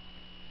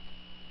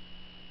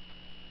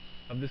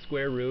of the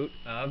square root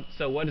of,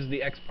 so what is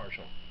the x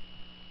partial?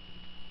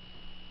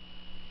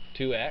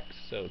 2x,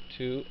 so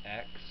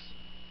 2x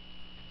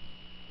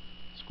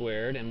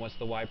squared, and what's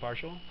the y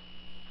partial?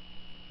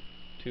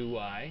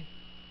 2y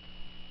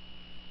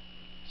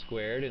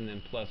squared, and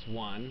then plus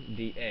 1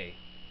 dA.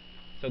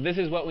 So this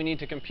is what we need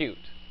to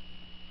compute.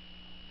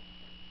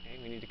 Okay,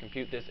 we need to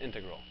compute this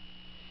integral.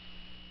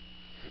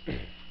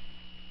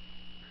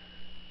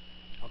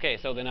 Okay,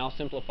 so then I'll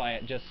simplify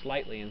it just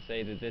slightly and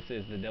say that this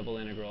is the double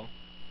integral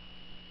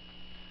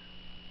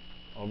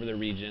over the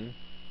region.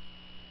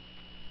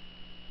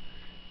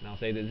 And I'll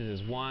say that this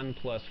is 1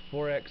 plus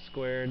 4x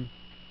squared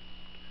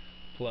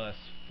plus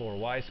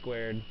 4y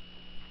squared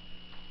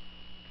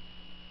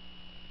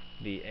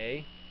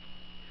dA.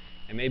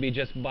 And maybe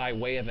just by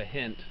way of a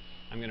hint,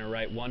 I'm going to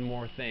write one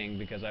more thing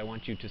because I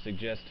want you to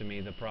suggest to me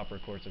the proper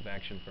course of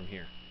action from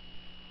here.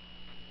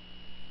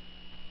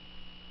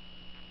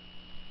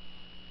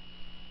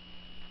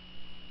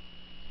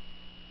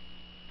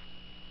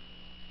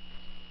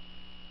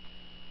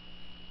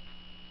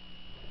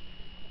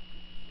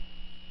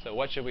 So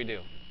what should we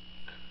do?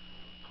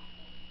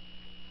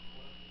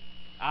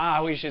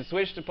 We should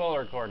switch to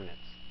polar coordinates.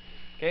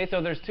 Okay,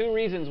 so there's two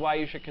reasons why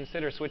you should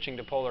consider switching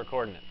to polar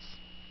coordinates.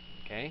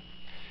 Okay,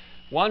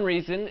 one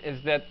reason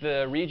is that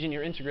the region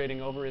you're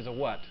integrating over is a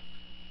what?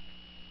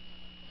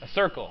 A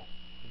circle,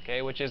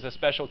 okay, which is a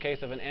special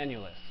case of an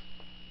annulus.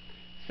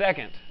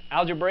 Second,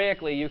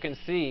 algebraically you can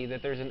see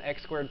that there's an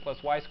x squared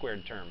plus y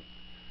squared term.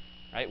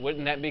 Right?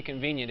 Wouldn't that be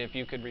convenient if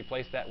you could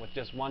replace that with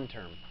just one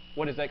term?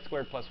 What is x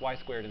squared plus y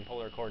squared in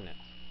polar coordinates?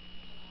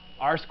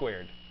 R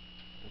squared.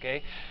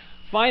 Okay?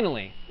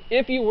 Finally,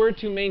 if you were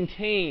to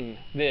maintain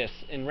this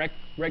in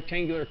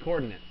rectangular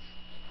coordinates,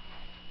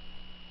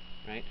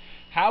 right?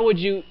 How would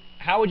you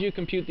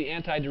compute the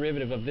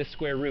antiderivative of this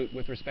square root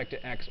with respect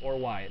to x or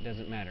y? It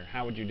doesn't matter.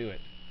 How would you do it?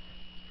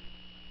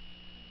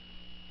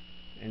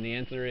 And the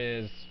answer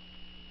is,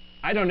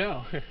 I don't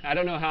know. I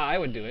don't know how I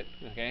would do it.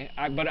 Okay,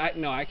 I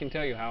can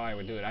tell you how I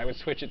would do it. I would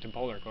switch it to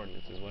polar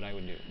coordinates is what I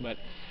would do. But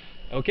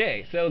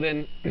okay, so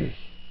then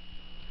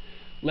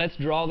let's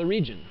draw the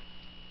region.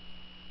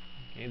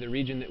 Okay, the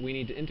region that we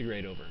need to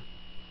integrate over.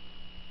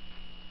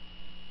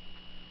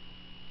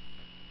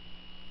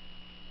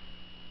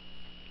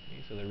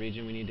 Okay, so the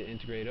region we need to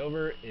integrate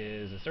over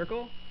is a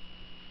circle.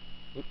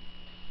 Oop.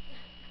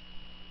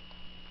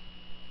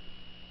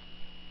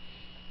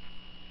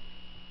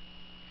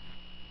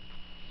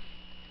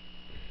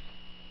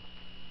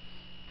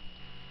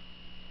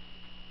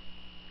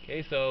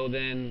 Okay, so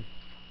then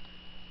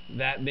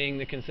that being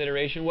the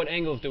consideration, what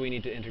angles do we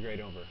need to integrate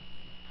over?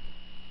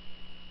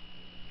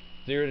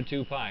 0 to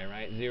 2 pi,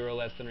 right? 0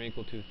 less than or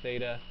equal to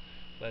theta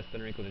less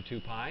than or equal to 2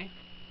 pi.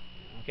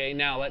 Okay,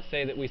 now let's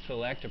say that we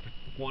select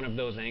one of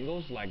those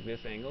angles, like this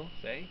angle,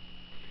 say.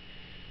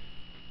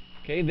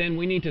 Okay, then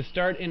we need to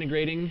start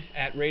integrating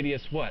at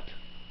radius what?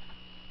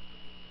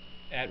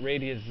 At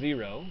radius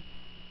 0.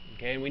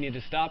 Okay, and we need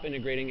to stop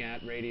integrating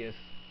at radius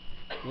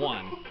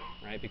 1,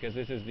 right? Because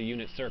this is the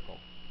unit circle.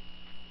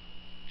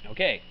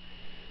 Okay,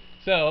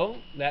 so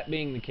that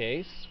being the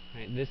case,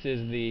 right, this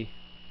is the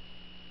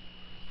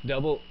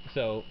double,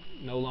 so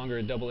no longer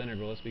a double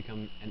integral, it's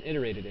become an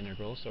iterated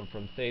integral. So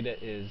from theta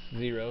is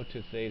 0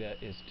 to theta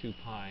is 2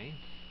 pi.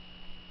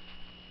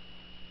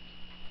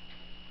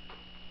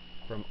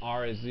 From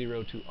r is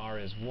 0 to r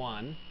is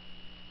 1.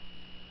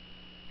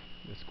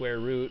 The square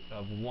root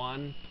of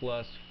 1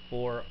 plus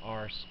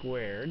 4r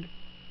squared.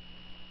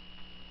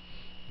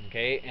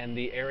 Okay, and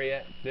the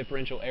area,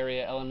 differential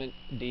area element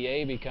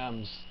dA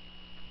becomes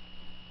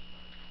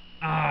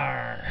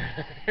r.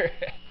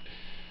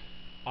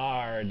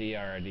 r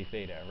dr d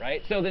theta,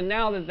 right? So then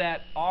now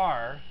that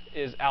r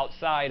is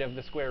outside of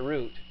the square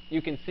root,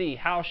 you can see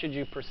how should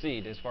you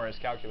proceed as far as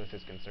calculus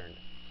is concerned.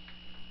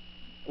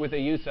 with a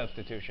u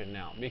substitution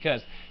now,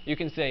 because you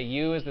can say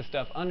u is the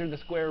stuff under the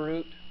square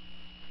root,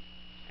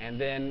 and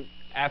then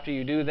after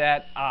you do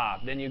that,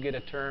 then you get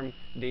a term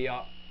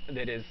dr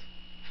that is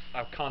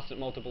a constant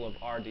multiple of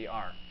r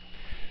dr.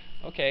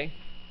 Okay,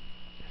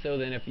 so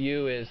then if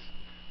u is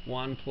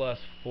 1 plus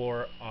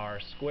 4r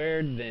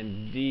squared,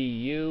 then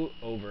du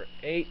over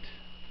 8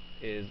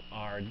 is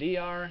r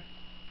dr.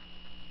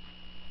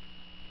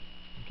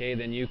 Okay,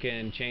 then you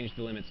can change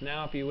the limits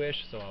now if you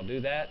wish, so I'll do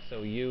that.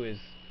 So u is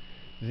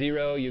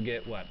 0, you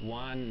get what?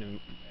 1, and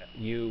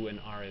u and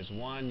r is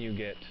 1, you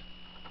get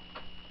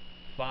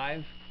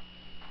 5.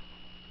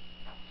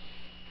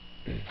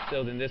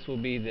 So then this will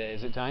be the,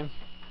 is it time?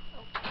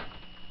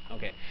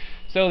 Okay,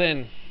 so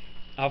then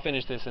I'll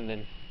finish this and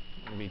then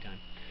it'll be time.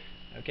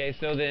 Okay,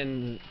 so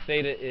then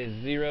theta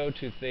is 0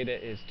 to theta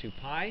is 2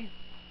 pi.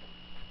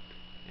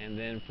 And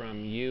then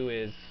from u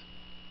is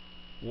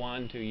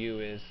 1 to u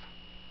is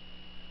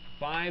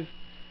 5,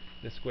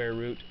 the square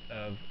root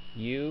of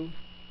u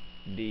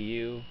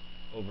du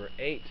over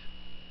 8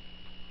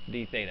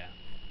 d theta.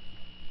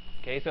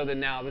 Okay, so then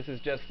now this is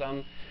just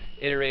some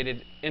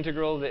iterated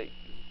integral that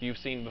you've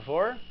seen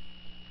before.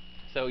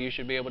 So you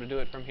should be able to do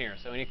it from here.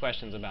 So any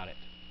questions about it?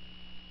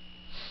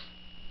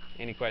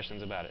 Any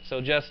questions about it?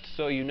 So just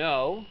so you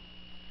know,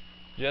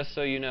 the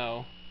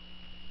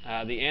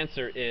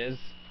answer is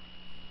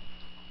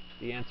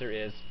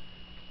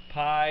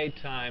pi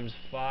times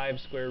 5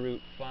 square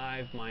root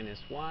 5 minus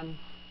 1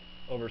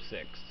 over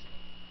 6.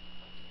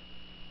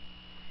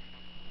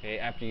 Okay,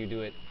 after you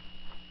do it,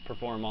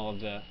 perform all of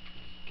the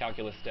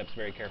calculus steps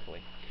very carefully.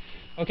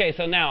 Okay,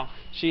 so now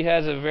she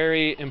has a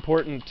very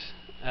important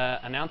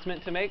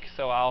announcement to make,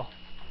 so I'll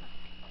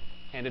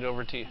hand it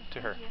over to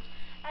her. Thank you.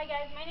 Hi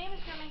guys, my name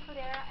is Carmen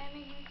Codera. I'm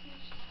a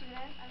UTeach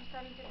student. I'm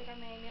studying to become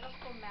a middle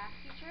school math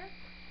teacher.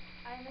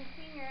 I'm a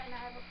senior and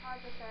I have a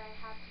project that I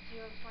have to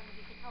do. I was wondering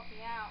if you could help me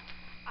out.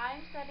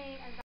 I'm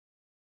studying